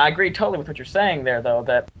 And I agree totally with what you're saying there, though,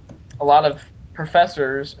 that a lot of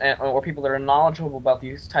professors or people that are knowledgeable about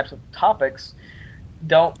these types of topics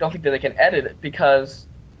don't think that they can edit it because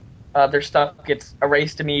their stuff gets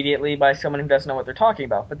erased immediately by someone who doesn't know what they're talking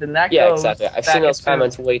about. But then that Yeah, exactly. goes I've seen back those into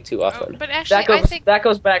comments way too Oh, often. but actually, I think that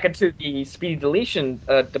goes back into the speedy deletion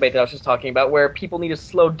debate that I was just talking about, where people need to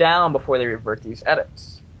slow down before they revert these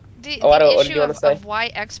edits. the Oh, I the don't. What did issue you want to say? of why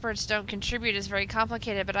experts don't contribute is very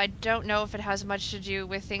complicated, but I don't know if it has much to do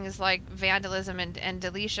with things like vandalism and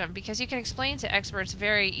deletion, because you can explain to experts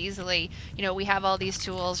very easily, we have all these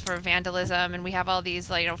tools for vandalism, and we have all these,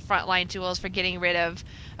 like, frontline tools for getting rid of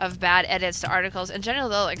bad edits to articles, and generally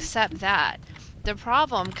they'll accept that. The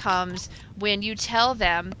problem comes when you tell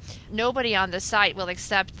them nobody on the site will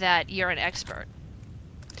accept that you're an expert.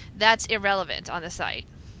 That's irrelevant on the site.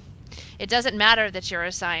 It doesn't matter that you're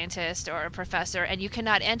a scientist or a professor, and you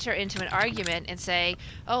cannot enter into an argument and say,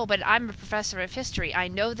 oh, but I'm a professor of history. I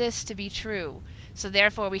know this to be true, so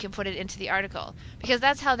therefore we can put it into the article. Because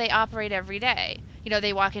that's how they operate every day.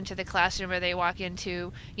 They walk into the classroom, or they walk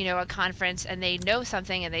into, a conference, and they know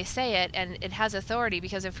something and they say it, and it has authority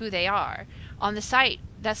because of who they are. On the site,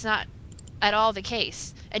 that's not at all the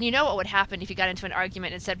case. And you know what would happen if you got into an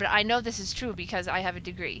argument and said, but I know this is true because I have a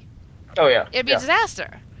degree. Oh yeah, It'd be a yeah, disaster.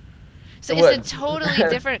 So it it's a would. totally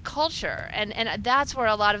different culture, and that's where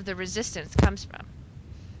a lot of the resistance comes from.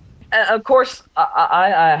 And of course,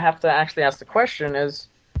 I have to actually ask the question: is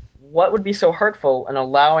what would be so hurtful in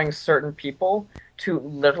allowing certain people to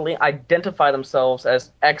literally identify themselves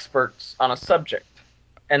as experts on a subject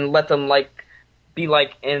and let them be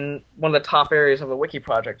in one of the top areas of the wiki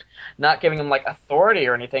project, not giving them authority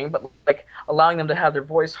or anything, but allowing them to have their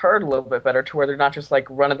voice heard a little bit better, to where they're not just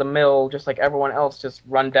run of the mill, just like everyone else, just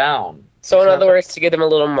run down. You So, in see what I'm other saying? words, to give them a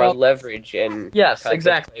little more Well, leverage in Yes, content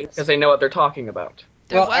exactly, because types. they know what they're talking about.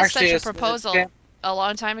 There well, was actually, such a as an proposal example, a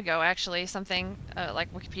long time ago, actually, something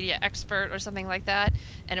like Wikipedia expert or something like that,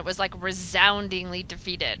 and it was like resoundingly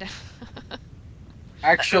defeated.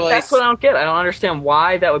 actually, That's what I don't get. I don't understand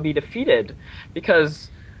why that would be defeated, because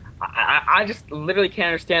I just literally can't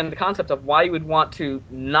understand the concept of why you would want to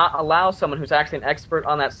not allow someone who's actually an expert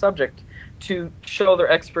on that subject to show their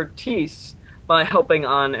expertise by helping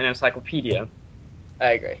on an encyclopedia.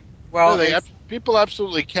 I agree. No, Well, people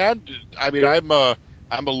absolutely can. I mean, I'm a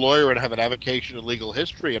lawyer and have an avocation in legal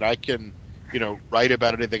history, and I can, write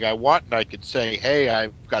about anything I want, and I can say, hey,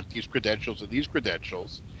 I've got these credentials and these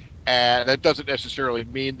credentials, and that doesn't necessarily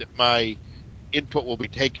mean that my input will be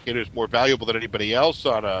taken as more valuable than anybody else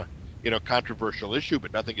on a, controversial issue.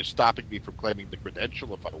 But nothing is stopping me from claiming the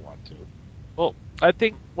credential if I want to. Well, I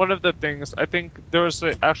think one of the things, I think there was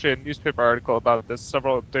actually a newspaper article about this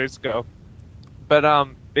several days ago, but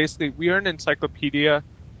basically we are an encyclopedia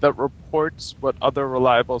that reports what other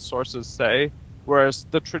reliable sources say, whereas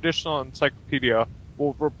the traditional encyclopedia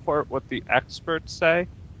will report what the experts say.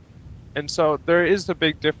 And so there is a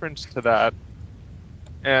big difference to that.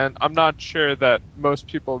 And I'm not sure that most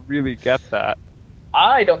people really get that.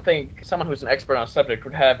 I don't think someone who's an expert on a subject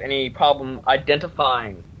would have any problem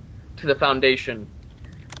identifying to the foundation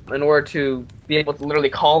in order to be able to literally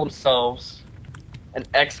call themselves an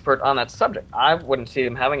expert on that subject. I wouldn't see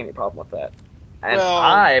them having any problem with that. And Well,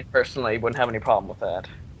 I personally wouldn't have any problem with that.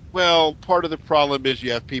 Well, part of the problem is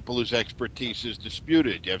you have people whose expertise is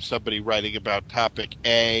disputed. You have somebody writing about topic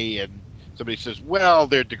A, and somebody says, well,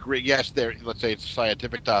 their degree, yes, let's say it's a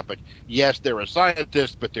scientific topic. Yes, they're a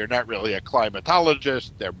scientist, but they're not really a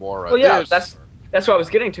climatologist. They're more a Well, yeah, this. that's what I was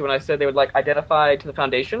getting to when I said they would like identify to the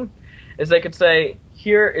foundation, is they could say,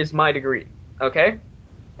 "Here is my degree," okay,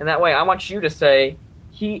 and that way I want you to say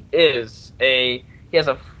he has a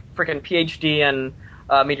freaking PhD in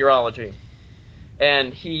meteorology,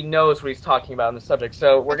 and he knows what he's talking about in the subject.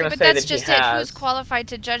 So we're Okay, gonna but say that's that he just it. Who's has. qualified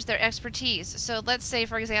to judge their expertise? So let's say,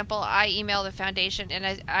 for example, I email the foundation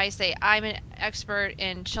and I say I'm an expert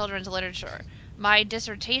in children's literature. My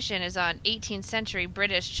dissertation is on 18th century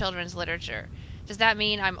British children's literature. Does that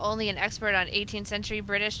mean I'm only an expert on 18th century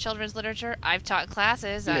British children's literature? I've taught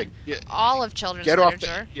classes Yeah, on yeah, all of children's get off the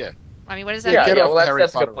literature. yeah, I mean, what does yeah, that Yeah, get mean? yeah. off Well, the that's Harry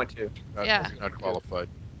that's a good Potter point road. too. Yeah. You're not Too. qualified.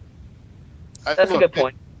 That's a Look, good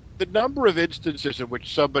point. the number of instances in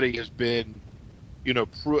which somebody has been,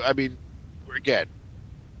 I mean, again,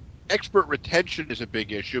 expert retention is a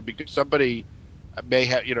big issue because somebody may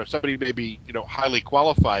have, somebody may be, highly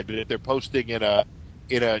qualified, but if they're posting in a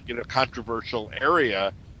controversial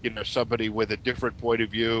area, somebody with a different point of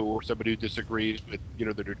view or somebody who disagrees with,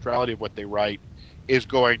 the neutrality of what they write is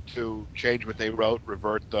going to change what they wrote,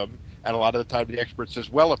 revert them. And a lot of the time the expert says,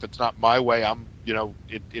 well, if it's not my way,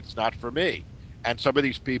 it's not for me. And some of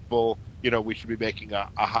these people, we should be making a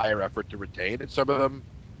higher effort to retain. And some of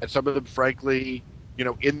them, frankly,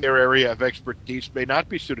 in their area of expertise may not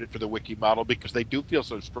be suited for the wiki model because they do feel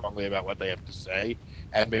so strongly about what they have to say,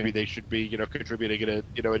 and maybe they should be, contributing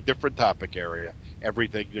in a different topic area.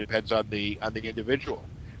 Everything depends on the individual.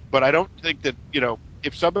 But I don't think that,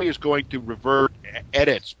 if somebody is going to revert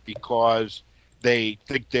edits because they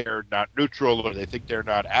think they're not neutral or they think they're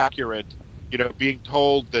not accurate, being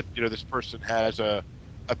told that, this person has a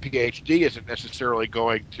PhD isn't necessarily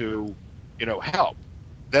going to, help.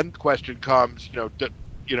 Then the question comes, an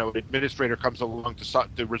administrator comes along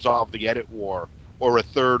to resolve the edit war, or a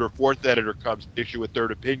third or fourth editor comes to issue a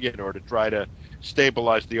third opinion or to try to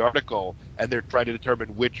stabilize the article, and they're trying to determine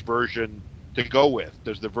which version to go with.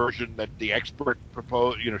 Does the version that the expert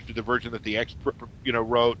proposed, should the version that the expert,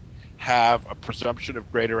 wrote have a presumption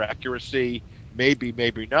of greater accuracy? Maybe,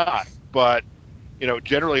 maybe not. But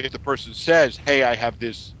generally, if the person says, "Hey, I have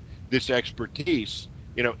this expertise,"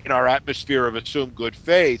 in our atmosphere of assumed good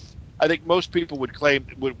faith, I think most people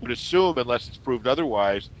would assume, unless it's proved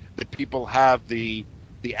otherwise, that people have the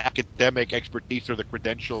academic expertise or the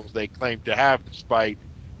credentials they claim to have, despite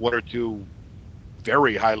one or two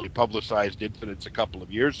very highly publicized incidents a couple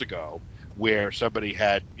of years ago where somebody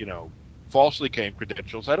had, falsely claimed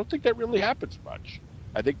credentials. I don't think that really happens much.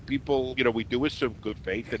 I think people, we do assume good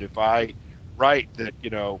faith, and if I write that,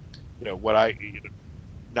 what I,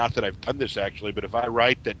 not that I've done this actually, but if I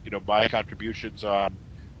write that, my contributions on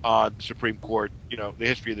the Supreme Court, the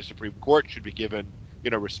history of the Supreme Court should be given,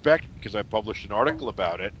 respect because I published an article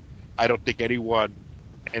about it. I don't think anyone's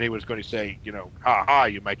going to say, ha ha,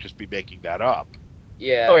 you might just be making that up. Oh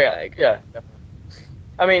Yeah, yeah, I agree. yeah, definitely.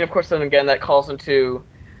 I mean, of course, then again, that calls into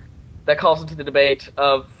the debate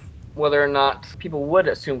of whether or not people would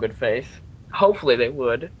assume good faith. Hopefully, they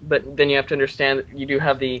would, but then you have to understand that you do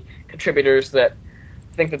have the contributors that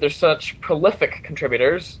think that they're such prolific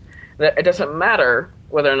contributors that it doesn't matter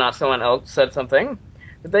whether or not someone else said something,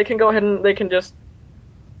 that they can go ahead and they can just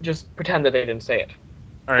pretend that they didn't say it.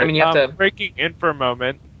 All I right. mean, you have to. Breaking in for a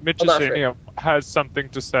moment. Oh, that's right. Mitchell has something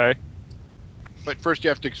to say. But first, you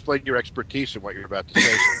have to explain your expertise and what you're about to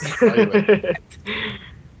say so we can evaluate.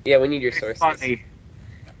 Yeah, we need your it's sources. funny.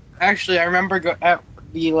 Actually, I remember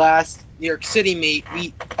the last New York City meet,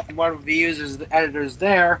 one of the users, the editors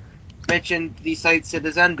there, mentioned the site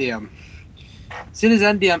Citizendium.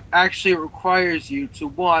 Citizendium actually requires you to,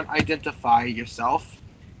 one, identify yourself,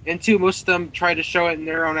 and two, most of them try to show it in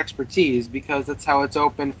their own expertise because that's how it's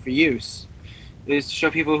open for use. Is to show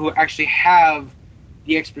people who actually have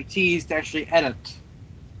the expertise to actually edit,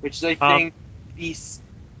 which is, I think, the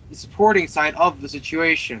supporting side of the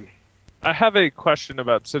situation. I have a question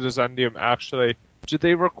about Citizendium, actually. Do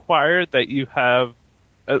they require that you have,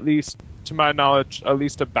 at least, to my knowledge, at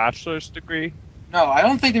least a bachelor's degree? No, I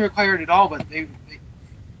don't think they require it at all, but they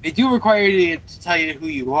do require you to tell you who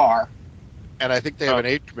you are. And I think they have Oh. an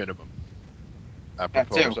age minimum.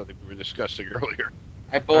 Apropos of something we were discussing earlier.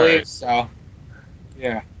 I believe right. so.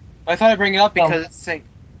 Yeah. I thought I'd bring it up because it's saying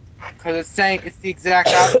it's the exact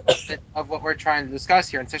opposite of what we're trying to discuss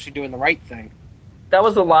here. It's actually doing the right thing. That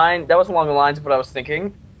was along the lines of what I was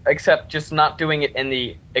thinking, except just not doing it in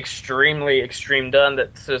the extremely extreme done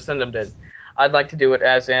that Citizenum did. I'd like to do it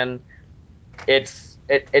as in it's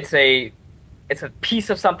a piece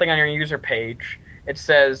of something on your user page. It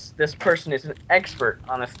says this person is an expert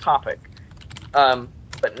on this topic,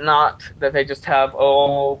 but not that they just have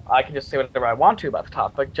I can just say whatever I want to about the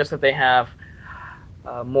topic. Just that they have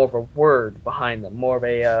more of a word behind them, more of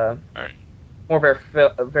a Alright. more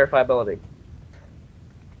verifiability.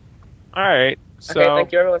 Alright, Okay, so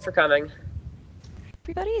thank you everyone for coming.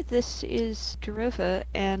 Everybody, this is Darova,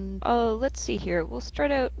 and let's see here. We'll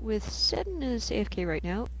start out with Seddon is AFK right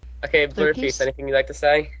now. Okay, Blur Blurpiece, Piece. anything you'd like to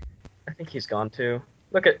say? I think he's gone too.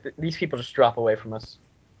 Look at these people just drop away from us.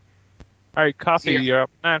 alright, Coffee, Here. you're up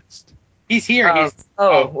next. He's here.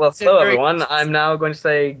 Well, said hello Merry everyone. Christmas. I'm now going to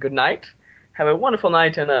say good night. Have a wonderful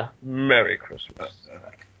night and a Merry Christmas.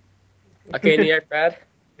 Okay, New York, Brad.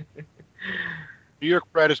 New York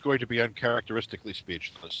Brad is going to be uncharacteristically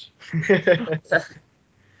speechless.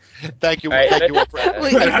 Thank you, All right, thank you all for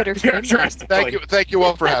Probably a better frame that. thank you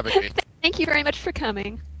all for having me. Thank you very much for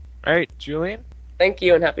coming. Alright, Julian? Thank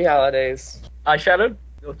you and happy holidays. I shadowed.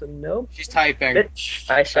 No, She's typing. bitch.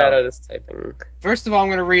 I shadow this typing. First of all, I'm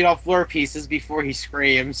going to read off Blur Pieces before he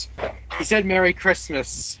screams. He said Merry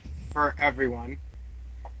Christmas for everyone.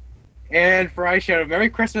 And for eyeshadow,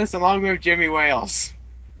 Merry Christmas along with Jimmy Wales.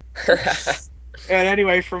 And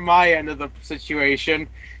anyway, from my end of the situation,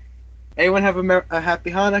 anyone have a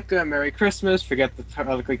happy Hanukkah, a Merry Christmas, forget the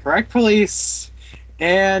politically correct police,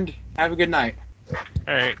 and have a good night.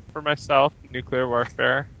 Alright, for myself, nuclear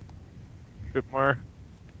warfare. A bit more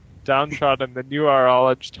downtrodden than you are all.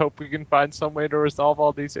 I just hope we can find some way to resolve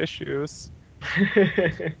all these issues.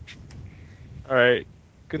 Alright,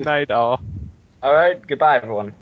 good night, all. All right. Goodbye, everyone.